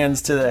their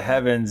hands to the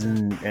heavens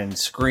and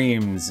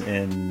screams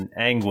in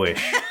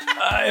anguish.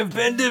 I've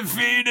been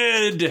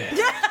defeated.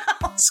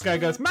 Sky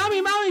goes,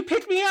 Mommy,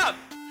 pick me up.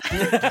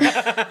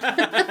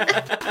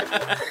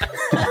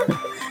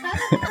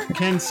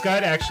 Can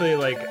Scud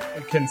actually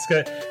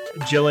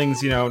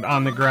Jilling's,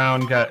 on the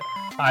ground, got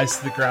eyes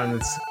to the ground,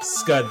 and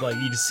Scud,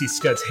 you just see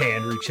Scud's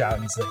hand reach out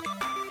and he's like,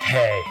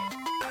 hey,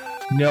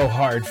 no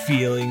hard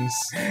feelings.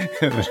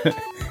 And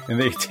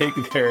they take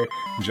their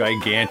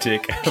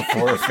gigantic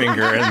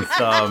forefinger and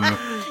thumb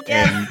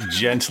and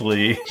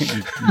gently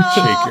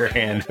shake your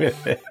hand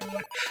with it.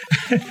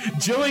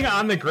 Jilling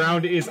on the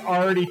ground is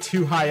already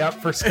too high up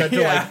for Scud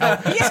to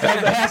help.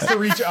 Scud has to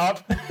reach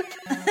up.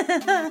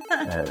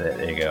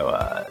 There you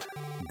go.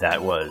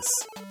 That was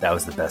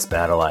the best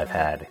battle I've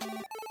had.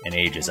 and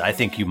ages, I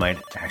think you might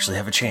actually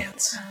have a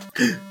chance.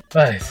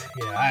 But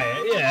I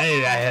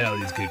had all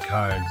these good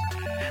cards.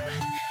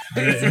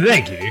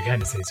 Thank you. You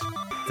kind of say so.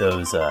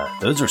 Those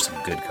are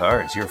some good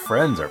cards. Your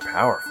friends are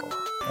powerful.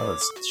 That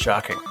was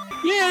shocking.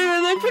 Yeah,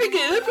 they're pretty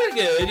good. They're pretty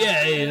good.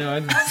 Yeah, you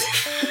know.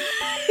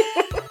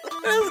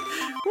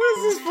 What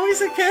is this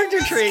voice and character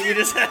trait you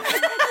just had?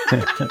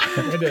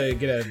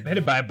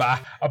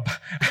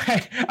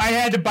 I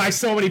had to buy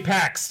so many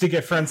packs to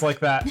get friends like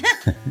that.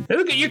 Hey,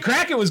 look at your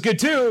Kraken was good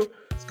too.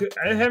 It's good.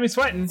 It had me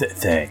sweating.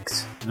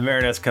 Thanks. The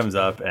Marinette comes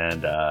up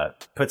and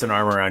puts an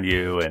arm around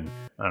you and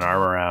an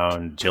arm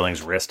around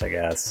Jilling's wrist, I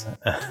guess,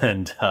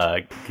 and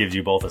gives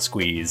you both a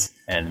squeeze.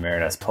 And the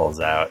Marinette pulls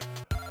out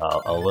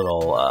a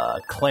little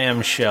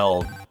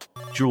clamshell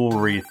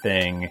jewelry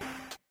thing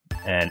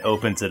and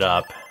opens it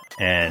up.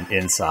 And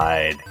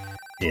inside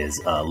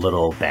is a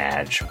little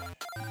badge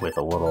with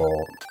a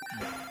little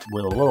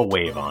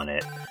wave on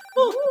it.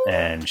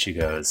 And she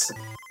goes,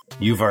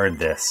 "You've earned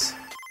this.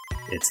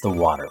 It's the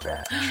water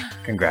badge.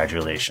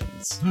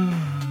 Congratulations."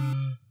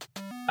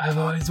 I've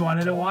always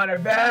wanted a water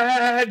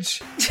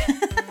badge.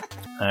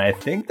 I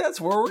think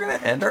that's where we're going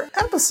to end our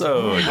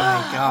episode. Oh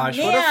my gosh,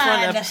 what a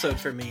fun episode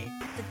for me.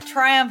 The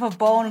triumph of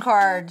bone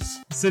cards.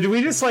 So do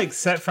we just like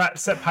set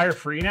Pyre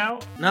free now?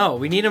 No,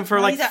 we need him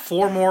for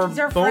four more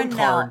bone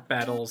card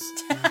battles.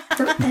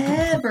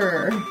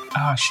 Forever.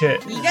 Oh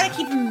shit. You gotta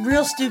keep him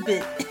real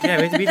stupid. Yeah,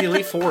 we have to be the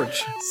Elite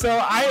Forge. So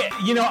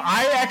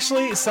I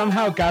actually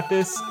somehow got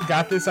this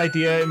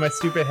idea in my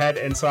stupid head,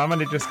 and so I'm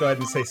gonna just go ahead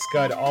and say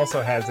Scud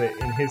also has it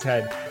in his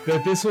head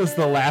that this was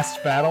the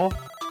last battle.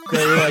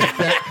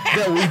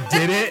 That we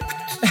did it.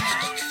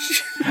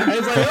 I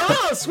was like,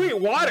 oh, sweet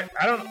water.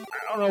 I don't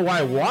know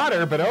why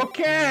water, but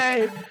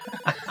okay.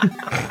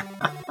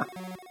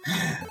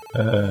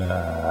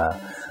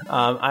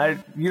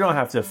 You don't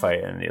have to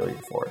fight in the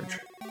Elite Forge,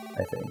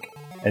 I think.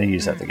 I think you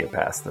just have to get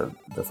past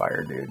the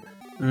fire dude.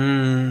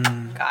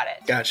 Got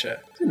it. Gotcha.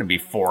 It's going to be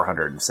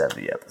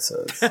 470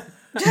 episodes.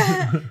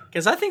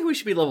 Because I think we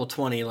should be level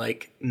 20,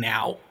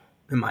 now.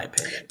 In my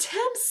opinion. Tim,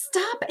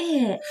 stop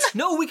it.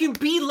 No, we can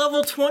be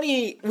level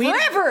 20.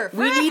 Forever.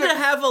 We need to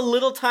have a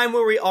little time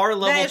where we are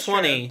level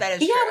 20. That is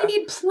true. Yeah, we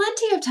need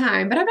plenty of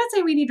time, but I'm not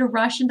saying we need to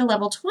rush into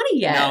level 20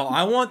 yet. No,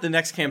 I want the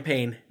next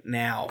campaign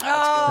now.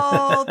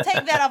 Oh,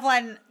 take that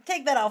offline.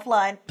 Take that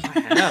offline. I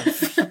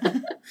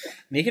have.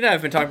 Nick and I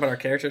have been talking about our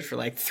characters for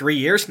 3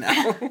 years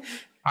now.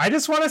 I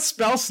just want to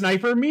spell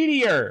Sniper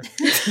Meteor.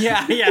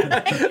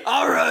 Yeah.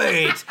 All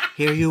right.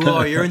 Here you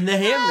are. You're in the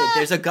hamlet.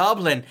 There's a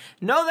goblin.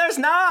 No, there's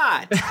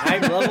not.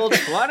 I'm level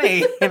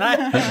 20, and I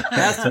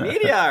cast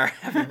Meteor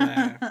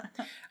everywhere.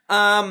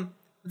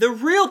 The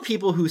real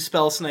people who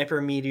spell Sniper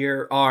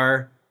Meteor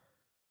are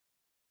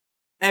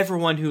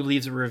everyone who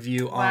leaves a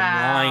review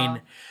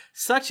online,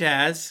 such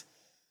as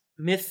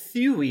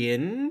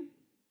Mithuian.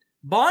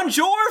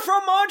 Bonjour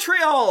from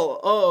Montreal!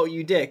 Oh,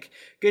 you dick.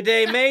 Good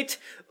day, mate.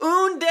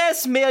 Un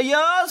des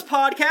meilleurs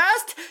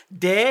podcast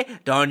de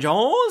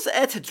Donjons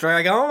et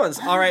Dragons.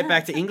 All right,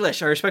 back to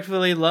English. I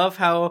respectfully love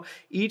how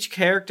each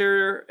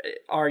character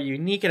are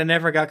unique, and I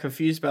never got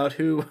confused about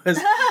who was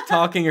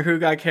talking or who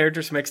got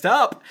characters mixed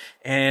up.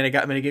 And it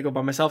got me to giggle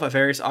by myself at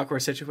various awkward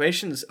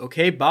situations.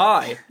 Okay,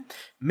 bye.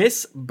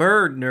 Miss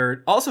Bird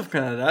Nerd, also from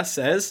Canada,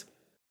 says,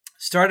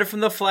 started from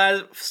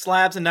the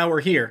slabs and now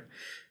we're here.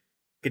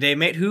 Good day,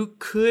 mate. Who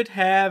could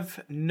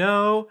have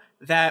known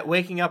that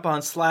waking up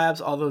on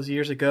slabs all those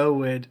years ago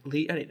would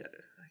lead? I need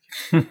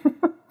to.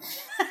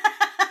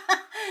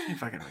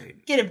 Fucking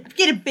read. Get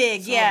it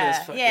big,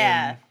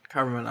 yeah.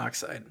 Carbon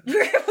monoxide.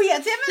 Yeah,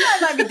 Tim and I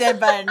might be dead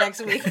by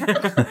next week.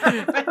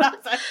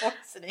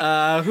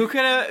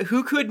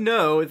 Who could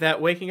know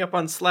that waking up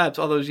on slabs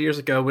all those years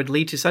ago would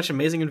lead to such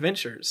amazing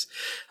adventures?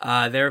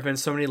 There have been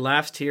so many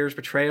laughs, tears,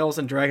 betrayals,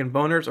 and dragon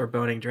boners or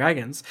boning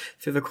dragons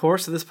through the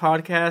course of this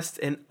podcast,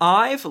 and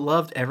I've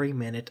loved every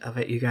minute of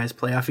it. You guys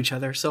play off each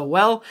other so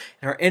well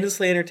and are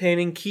endlessly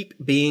entertaining. Keep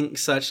being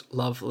such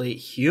lovely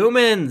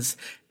humans.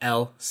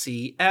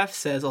 LCF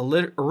says,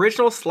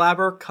 original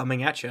slabber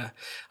coming at ya.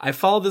 I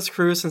followed this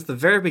crew since the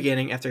very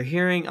beginning. After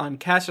hearing on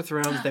Cast of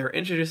Thrones they were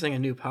introducing a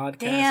new podcast.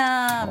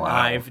 Damn. Wow.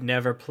 I've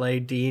never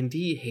played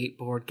D&D, hate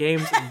board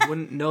games, and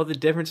wouldn't know the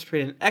difference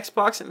between an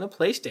Xbox and a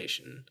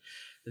PlayStation.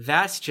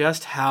 That's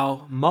just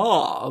how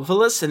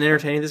marvelous and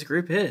entertaining this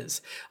group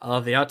is. I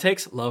love the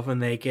outtakes, love when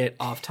they get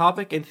off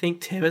topic, and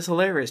think Tim is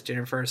hilarious.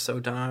 Jennifer is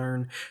so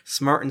darn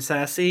smart and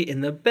sassy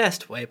in the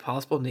best way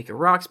possible. Nika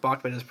rocks.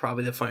 Bachman is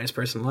probably the funniest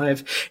person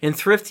alive. And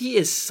Thrifty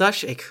is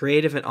such a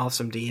creative and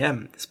awesome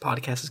DM. This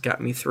podcast has got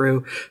me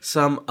through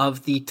some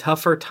of the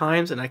tougher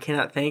times, and I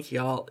cannot thank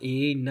y'all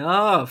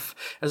enough.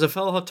 As a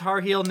fellow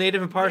Tar Heel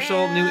native and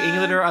partial New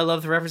Englander, I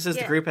love the references.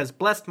 The group has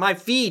blessed my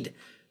feed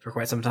for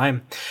quite some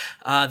time.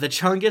 The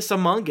Chungus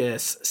Among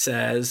Us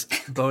says,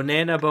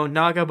 Bonana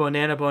Bonaga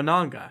Bonana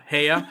Bonanga.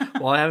 Heya,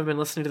 while I haven't been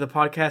listening to the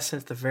podcast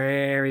since the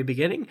very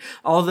beginning,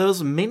 all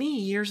those many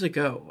years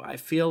ago, I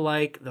feel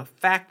like the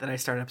fact that I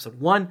started episode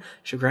 1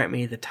 should grant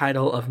me the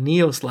title of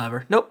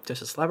Neo-Slaver. Nope,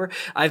 just a slaver.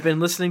 I've been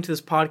listening to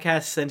this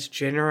podcast since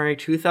January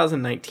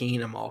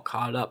 2019. I'm all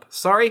caught up.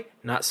 Sorry,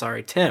 not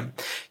sorry, Tim.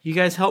 You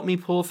guys helped me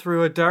pull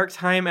through a dark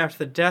time after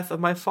the death of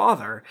my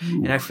father,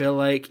 and I feel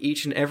like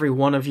each and every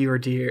one of you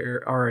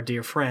are a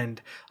dear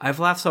friend. I've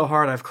laughed so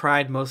hard I've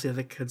cried mostly at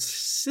the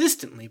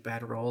consistently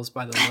bad roles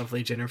by the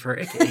lovely Jennifer,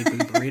 aka Boo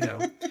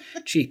Burrito.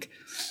 Cheek.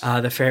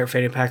 The favorite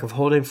fading pack of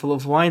holding full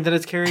of wine that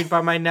is carried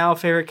by my now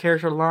favorite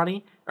character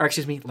Lanny,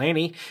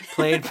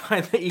 played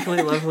by the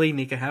equally lovely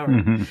Nika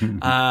Howard.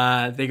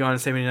 They go on to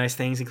say many nice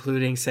things,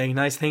 including saying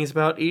nice things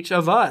about each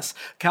of us.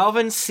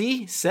 Calvin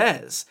C.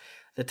 says,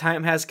 the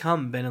time has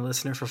come. Been a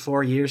listener for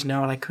 4 years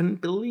now, and I couldn't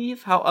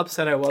believe how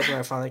upset I was when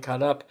I finally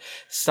caught up.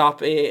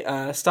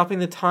 Stopping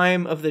the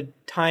time of the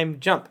time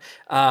jump.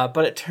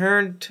 But it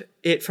turned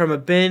it from a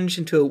binge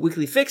into a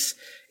weekly fix,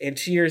 and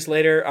 2 years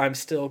later, I'm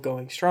still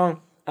going strong.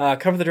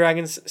 Cover the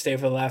Dragons, stay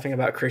for laughing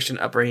about Christian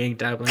upbringing,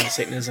 dabbling in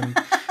Satanism,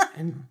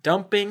 and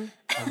dumping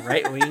a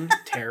right-wing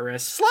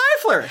terrorist. Sly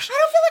Flourish! I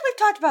don't feel like we've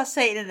talked about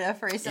Satan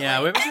enough recently.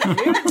 Yeah, we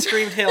haven't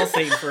screamed Hail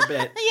Satan for a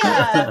bit.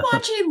 Yeah. I'm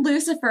watching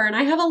Lucifer, and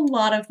I have a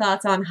lot of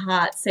thoughts on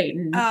hot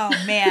Satan. Oh,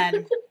 man.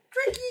 You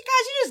guys,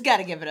 you just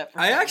gotta give it up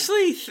for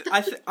Satan.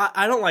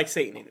 I don't like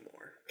Satan anymore.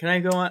 Can I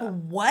go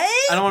on? What?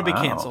 I don't want to be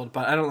canceled,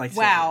 but I don't like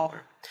Satan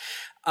anymore.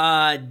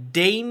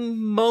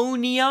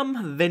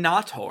 Daemonium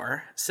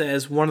Venator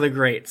says, one of the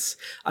greats.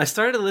 I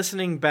started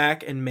listening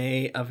back in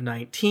May of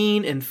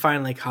 19 and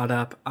finally caught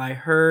up. I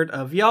heard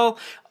of y'all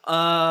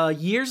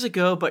years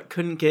ago, but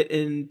couldn't get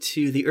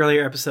into the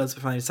earlier episodes,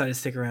 but finally decided to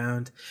stick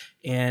around.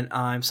 And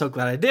I'm so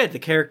glad I did. The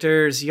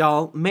characters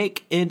y'all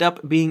end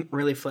up being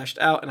really fleshed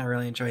out, and I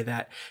really enjoy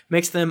that.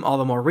 Makes them all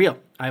the more real.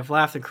 I've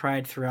laughed and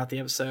cried throughout the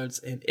episodes,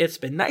 and it's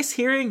been nice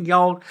hearing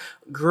y'all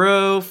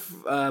grow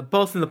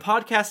both in the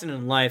podcast and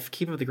in life.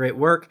 Keep up the great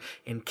work,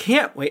 and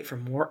can't wait for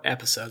more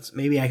episodes.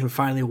 Maybe I can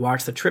finally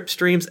watch the trip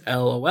streams,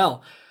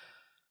 LOL.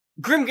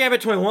 Grim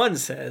Gambit 21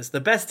 says,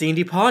 the best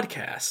D&D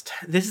podcast.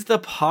 This is the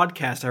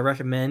podcast I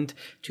recommend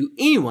to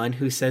anyone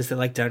who says they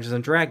like Dungeons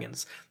 &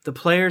 Dragons. The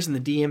players and the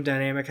DM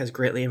dynamic has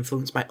greatly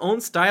influenced my own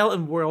style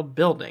and world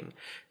building.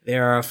 They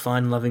are a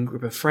fun, loving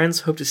group of friends.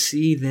 Hope to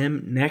see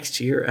them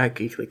next year at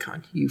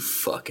GeeklyCon. You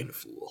fucking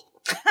fool.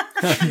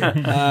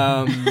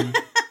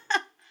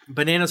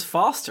 Bananas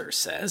Foster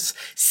says,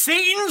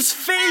 Satan's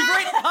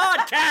favorite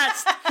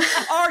podcast!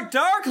 Our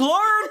Dark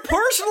Lord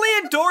personally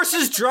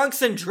endorses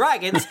Drunks and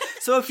Dragons,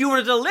 so if you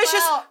want a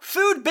delicious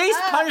food-based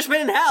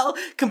punishment in hell,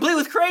 complete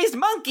with Crazed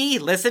Monkey,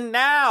 listen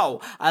now!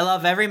 I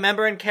love every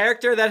member and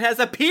character that has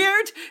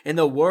appeared in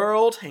the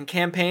world, and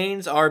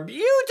campaigns are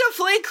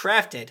beautifully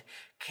crafted.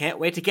 Can't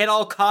wait to get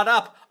all caught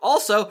up.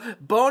 Also,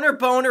 boner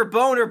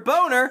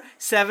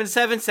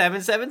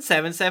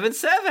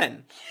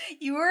 7777777.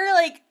 You were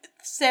like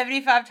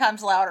 75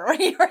 times louder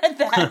when you read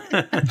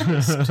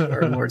that.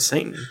 Our Lord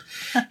Satan.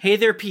 Hey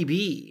there,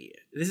 PB.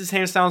 This is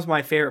hands down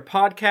my favorite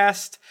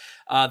podcast.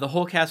 The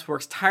whole cast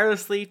works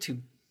tirelessly to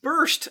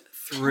burst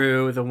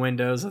through the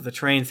windows of the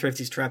train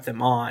Thrifty strapped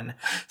them on,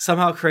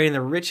 somehow creating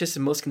the richest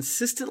and most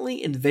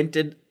consistently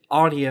invented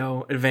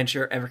audio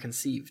adventure ever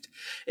conceived.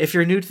 If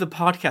you're new to the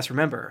podcast,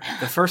 remember,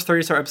 the first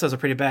 30 episodes are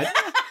pretty bad.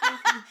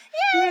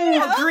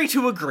 Agree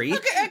to agree.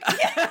 Okay.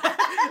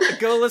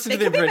 Go listen to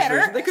the abridged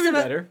version. They could be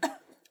better.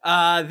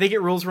 They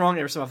get rules wrong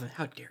every so often.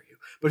 How dare you?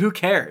 But who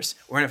cares?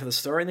 We're in it for the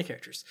story and the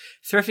characters.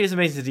 Thrifty is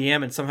amazing to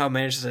DM and somehow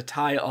manages to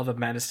tie all the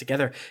madness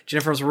together.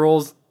 Jennifer's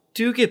rules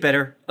do get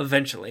better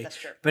eventually. That's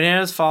true.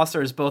 Bananas Foster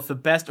is both the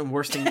best and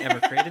worst thing ever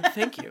created.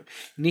 Thank you.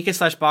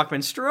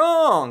 Nika/Bachman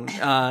strong.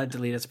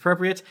 Delete as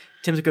appropriate.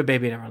 Tim's a good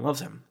baby and everyone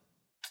loves him.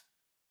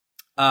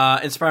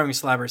 Inspiring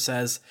Slabber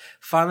says,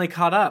 finally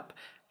caught up.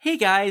 Hey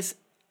guys,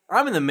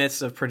 I'm in the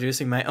midst of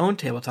producing my own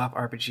tabletop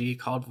RPG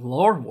called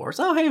Lore Wars.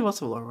 Oh, hey, what's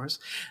the Lore Wars?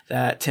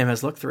 That Tim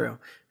has looked through.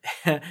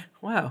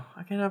 Wow,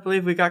 I cannot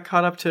believe we got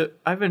caught up to...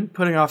 I've been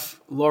putting off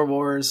Lore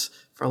Wars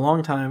for a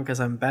long time because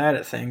I'm bad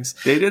at things.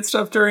 They did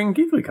stuff during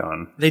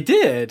GeeklyCon. They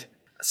did.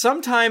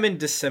 Sometime in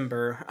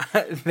December,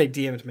 they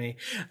DM'd me,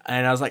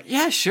 and I was like,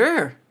 yeah,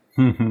 sure.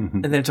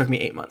 And then it took me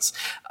 8 months.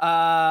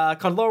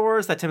 Called Lore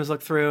Wars that Tim has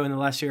looked through in the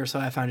last year or so.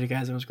 I found you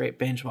guys. It was a great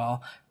binge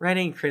while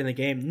writing and creating the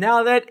game.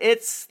 Now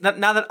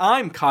that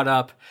I'm caught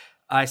up,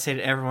 I say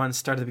to everyone,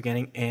 start at the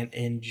beginning and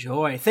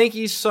enjoy. Thank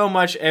you so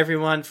much,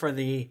 everyone, for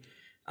the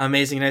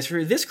amazing, nice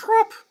review. This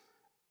crop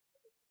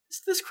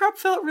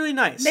felt really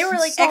nice. They were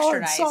like extra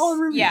nice. Solid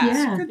reviews.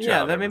 Yeah. Good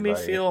job, that made me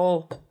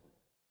feel...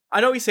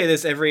 I know we say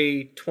this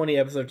every 20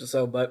 episodes or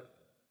so, but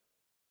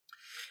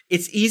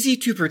it's easy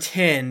to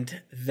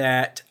pretend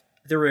that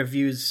the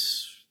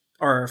reviews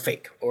are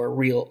fake or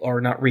real or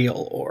not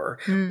real or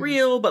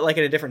real, but like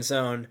in a different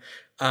zone.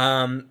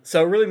 So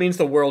it really means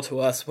the world to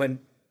us when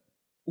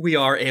we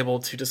are able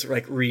to just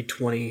like read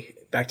 20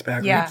 back to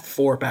back, read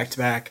 4 back to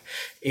back,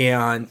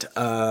 and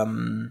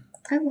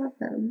I love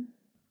them.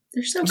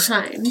 They're so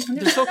kind.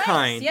 They're so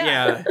kind.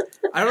 Yeah.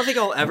 I don't think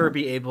I'll ever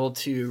be able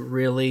to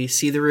really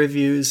see the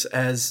reviews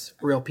as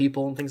real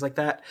people and things like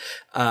that.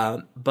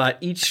 But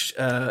each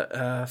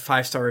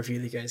 5-star review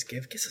that you guys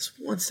give gets us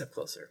one step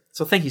closer.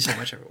 So thank you so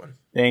much, everyone.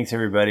 Thanks,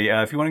 everybody.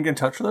 If you want to get in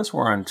touch with us,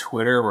 we're on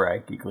Twitter. We're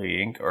at Geekly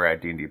Inc. or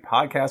at D&D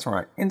Podcast. We're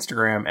on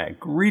Instagram at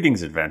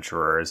Greetings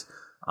Adventurers.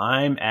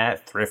 I'm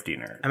at Thrifty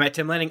Nerd. I'm at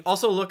Tim Lanning.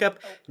 Also, look up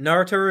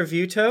Naruto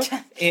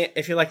Reviewto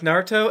if you like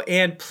Naruto.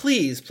 And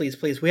please, please,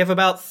 please, we have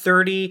about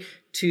 30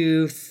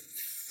 to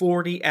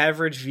 40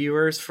 average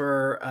viewers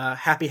for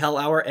Happy Hell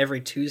Hour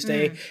every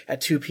Tuesday at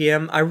 2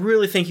 p.m. I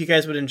really think you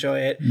guys would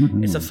enjoy it.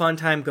 It's a fun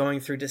time going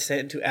through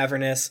Descent into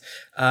Avernus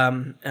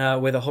with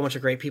a whole bunch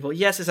of great people.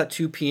 Yes, it's at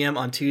 2 p.m.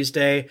 on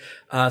Tuesday,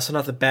 so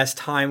not the best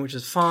time, which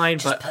is fine.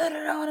 Just but put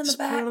it on in the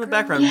background. Put it on the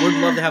background.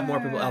 We'd love to have more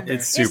people out there.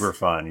 It's super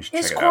fun. You should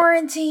check it out. It's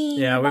quarantine.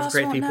 Yeah, we have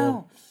great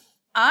people.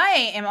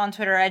 I am on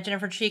Twitter at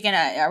Jennifer Cheek, and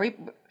I want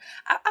to plug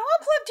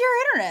Dear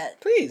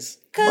Internet. Please.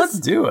 Let's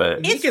do it.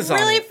 It's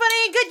really funny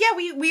and good. Yeah,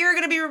 we are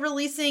going to be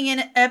releasing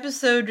an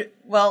episode,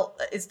 well,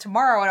 it's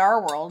tomorrow in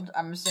our world,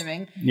 I'm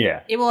assuming.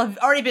 Yeah. It will have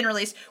already been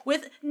released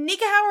with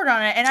Nika Howard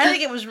on it, and I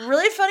think it was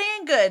really funny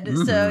and good.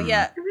 So,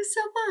 yeah. It was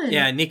so fun.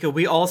 Yeah, Nika,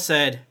 we all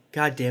said,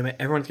 God damn it,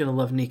 everyone's going to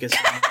love Nika so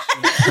much.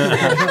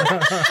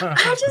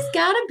 I just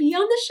got to be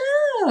on the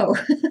show.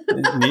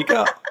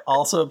 Nika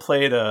also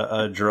played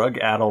a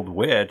drug-addled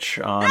witch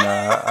on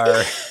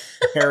our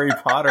Harry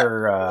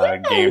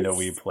Potter game that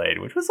we played,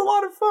 which was a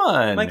lot of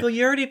fun. Michael,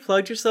 you already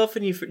plugged yourself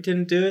and you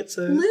didn't do it,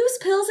 so... Loose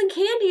pills and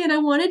candy, and I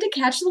wanted to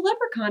catch the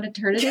leprechaun to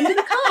turn it into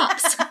the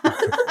cops.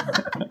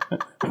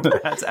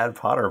 That's at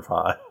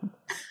PotterPod.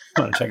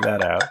 I want to check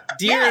that out.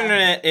 Dear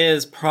Internet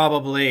is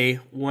probably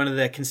one of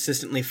the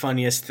consistently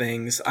funniest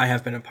things I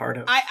have been a part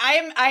of.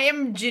 I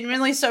am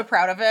genuinely so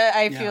proud of it.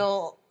 I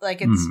feel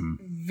like it's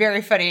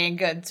very funny and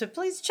good. So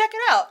please check it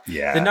out.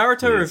 Yeah, the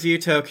Naruto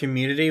Reviewto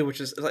community, which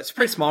is it's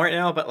pretty small right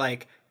now, but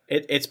like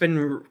it's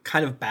been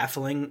kind of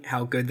baffling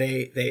how good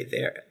they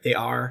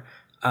are.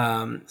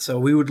 So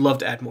we would love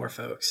to add more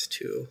folks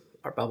to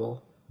our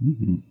bubble.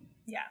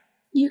 Yeah.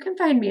 You can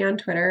find me on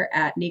Twitter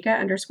at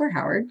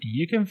Nika_Howard.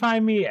 You can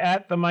find me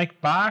at the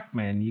Mike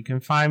Bachman. You can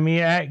find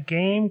me at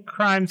Game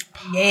Crimes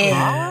Pod.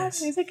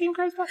 Yes. Is it Game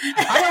Crimes Pod?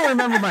 I don't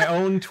remember my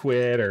own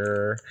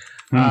Twitter.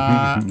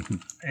 But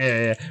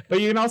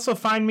you can also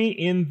find me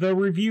in the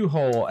Review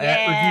Hole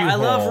at Review Hole. I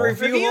love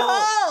Review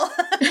Hole.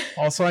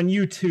 Also on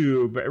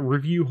YouTube,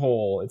 Review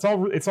Hole. It's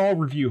all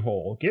Review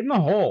Hole. Get in the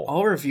hole.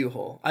 All Review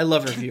Hole. I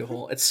love Review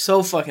Hole. It's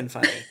so fucking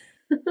funny.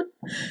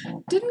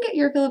 Didn't get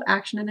your fill of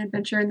action and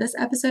adventure in this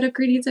episode of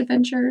Greetings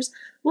Adventures?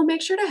 Well,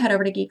 make sure to head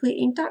over to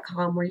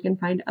geeklyinc.com where you can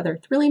find other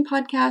thrilling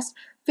podcasts,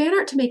 fan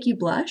art to make you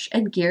blush,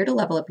 and gear to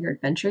level up your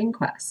adventuring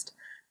quest.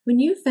 When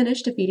you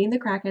finish defeating the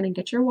Kraken and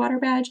get your water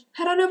badge,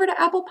 head on over to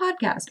Apple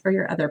Podcast or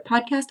your other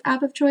podcast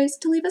app of choice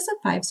to leave us a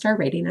 5-star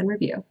rating and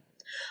review.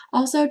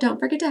 Also, don't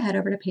forget to head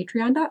over to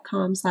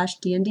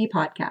patreon.com/DND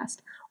podcast.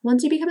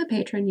 Once you become a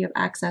patron, you have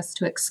access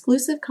to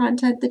exclusive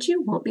content that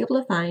you won't be able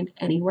to find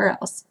anywhere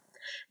else.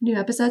 New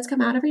episodes come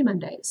out every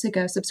Monday, so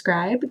go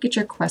subscribe, get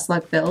your quest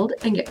log filled,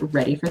 and get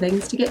ready for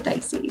things to get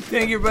dicey.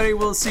 Thank you, everybody.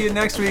 We'll see you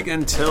next week.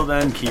 Until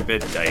then, keep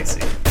it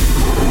dicey.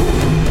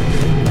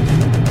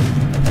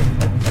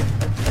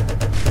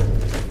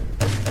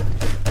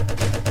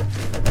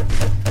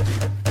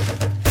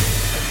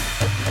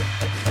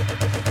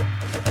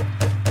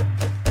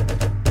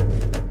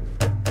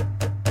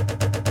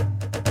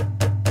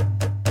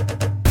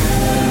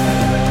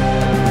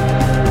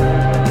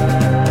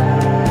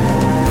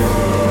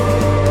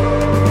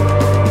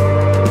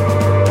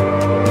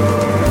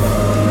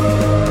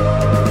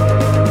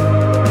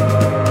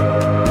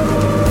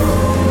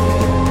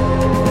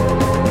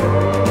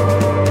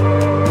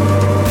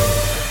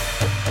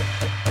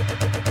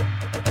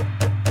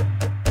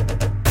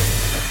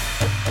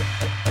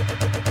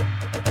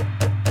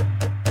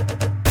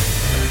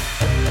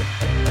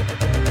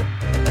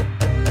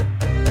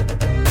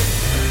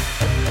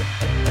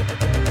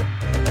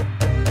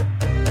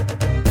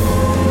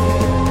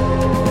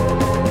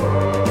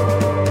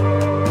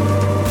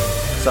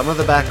 Some of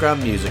the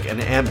background music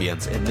and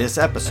ambience in this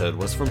episode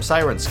was from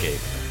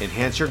Syrinscape.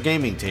 Enhance your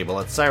gaming table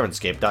at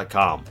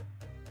Syrinscape.com.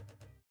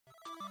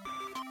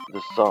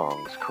 The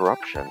songs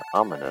Corruption,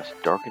 Ominous,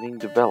 Darkening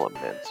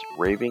Developments,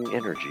 Raving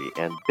Energy,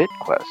 and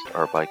BitQuest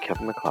are by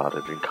Kevin MacLeod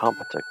at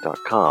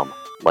Incompetech.com.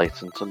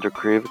 Licensed under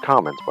Creative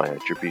Commons by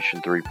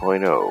Attribution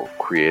 3.0.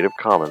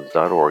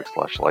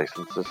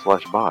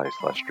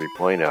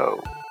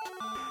 CreativeCommons.org/licenses/by/3.0.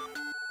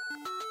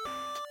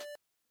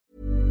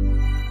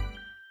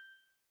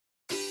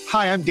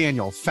 Hi, I'm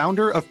Daniel,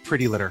 founder of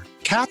Pretty Litter.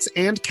 Cats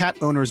and cat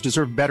owners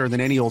deserve better than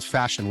any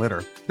old-fashioned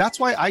litter. That's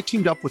why I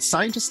teamed up with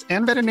scientists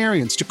and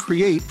veterinarians to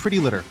create Pretty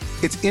Litter.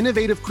 Its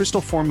innovative crystal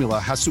formula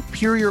has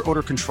superior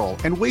odor control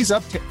and weighs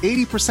up to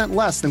 80%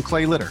 less than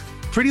clay litter.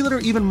 Pretty Litter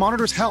even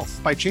monitors health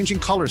by changing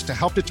colors to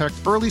help detect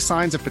early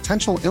signs of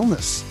potential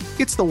illness.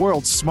 It's the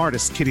world's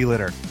smartest kitty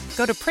litter.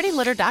 Go to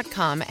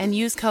prettylitter.com and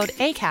use code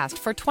ACAST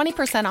for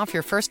 20% off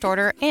your first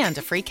order and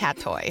a free cat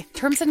toy.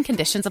 Terms and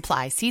conditions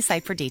apply. See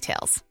site for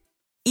details.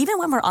 Even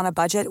when we're on a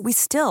budget, we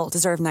still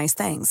deserve nice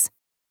things.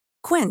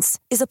 Quince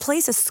is a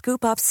place to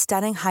scoop up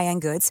stunning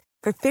high-end goods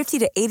for 50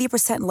 to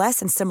 80% less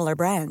than similar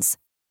brands.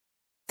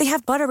 They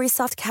have buttery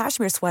soft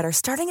cashmere sweaters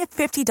starting at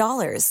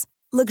 $50,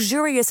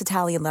 luxurious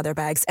Italian leather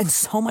bags, and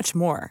so much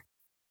more.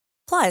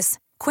 Plus,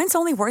 Quince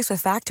only works with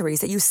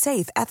factories that use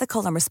safe,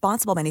 ethical, and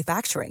responsible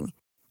manufacturing.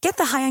 Get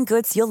the high-end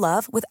goods you'll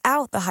love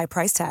without the high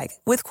price tag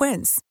with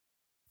Quince.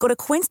 Go to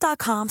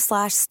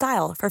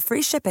quince.com/style for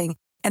free shipping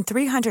and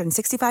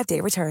 365-day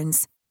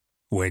returns.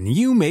 When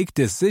you make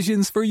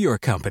decisions for your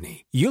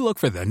company, you look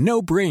for the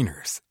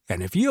no-brainers.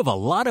 And if you have a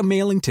lot of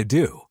mailing to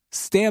do,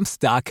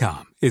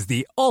 Stamps.com is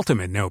the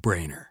ultimate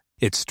no-brainer.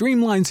 It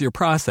streamlines your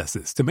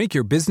processes to make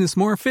your business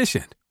more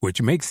efficient,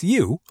 which makes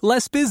you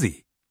less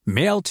busy.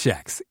 Mail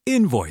checks,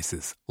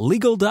 invoices,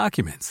 legal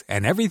documents,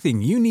 and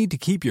everything you need to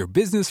keep your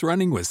business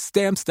running with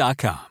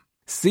Stamps.com.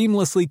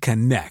 Seamlessly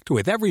connect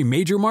with every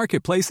major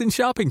marketplace and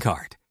shopping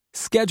cart.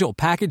 Schedule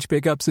package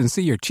pickups and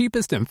see your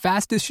cheapest and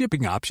fastest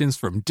shipping options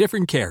from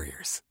different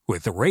carriers,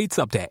 with rates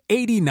up to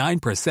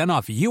 89%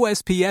 off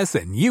USPS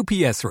and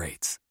UPS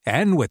rates.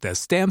 And with the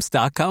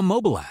Stamps.com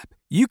mobile app,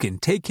 you can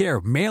take care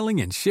of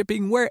mailing and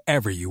shipping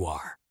wherever you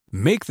are.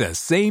 Make the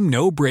same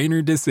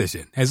no-brainer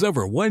decision as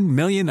over 1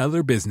 million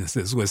other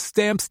businesses with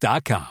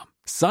Stamps.com.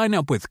 Sign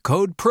up with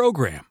code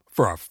PROGRAM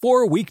for a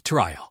 4-week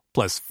trial,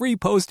 plus free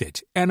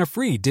postage and a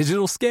free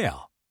digital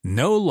scale.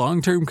 No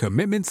long-term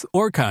commitments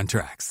or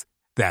contracts.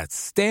 That's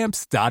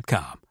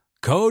Stamps.com.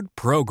 Code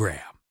PROGRAM.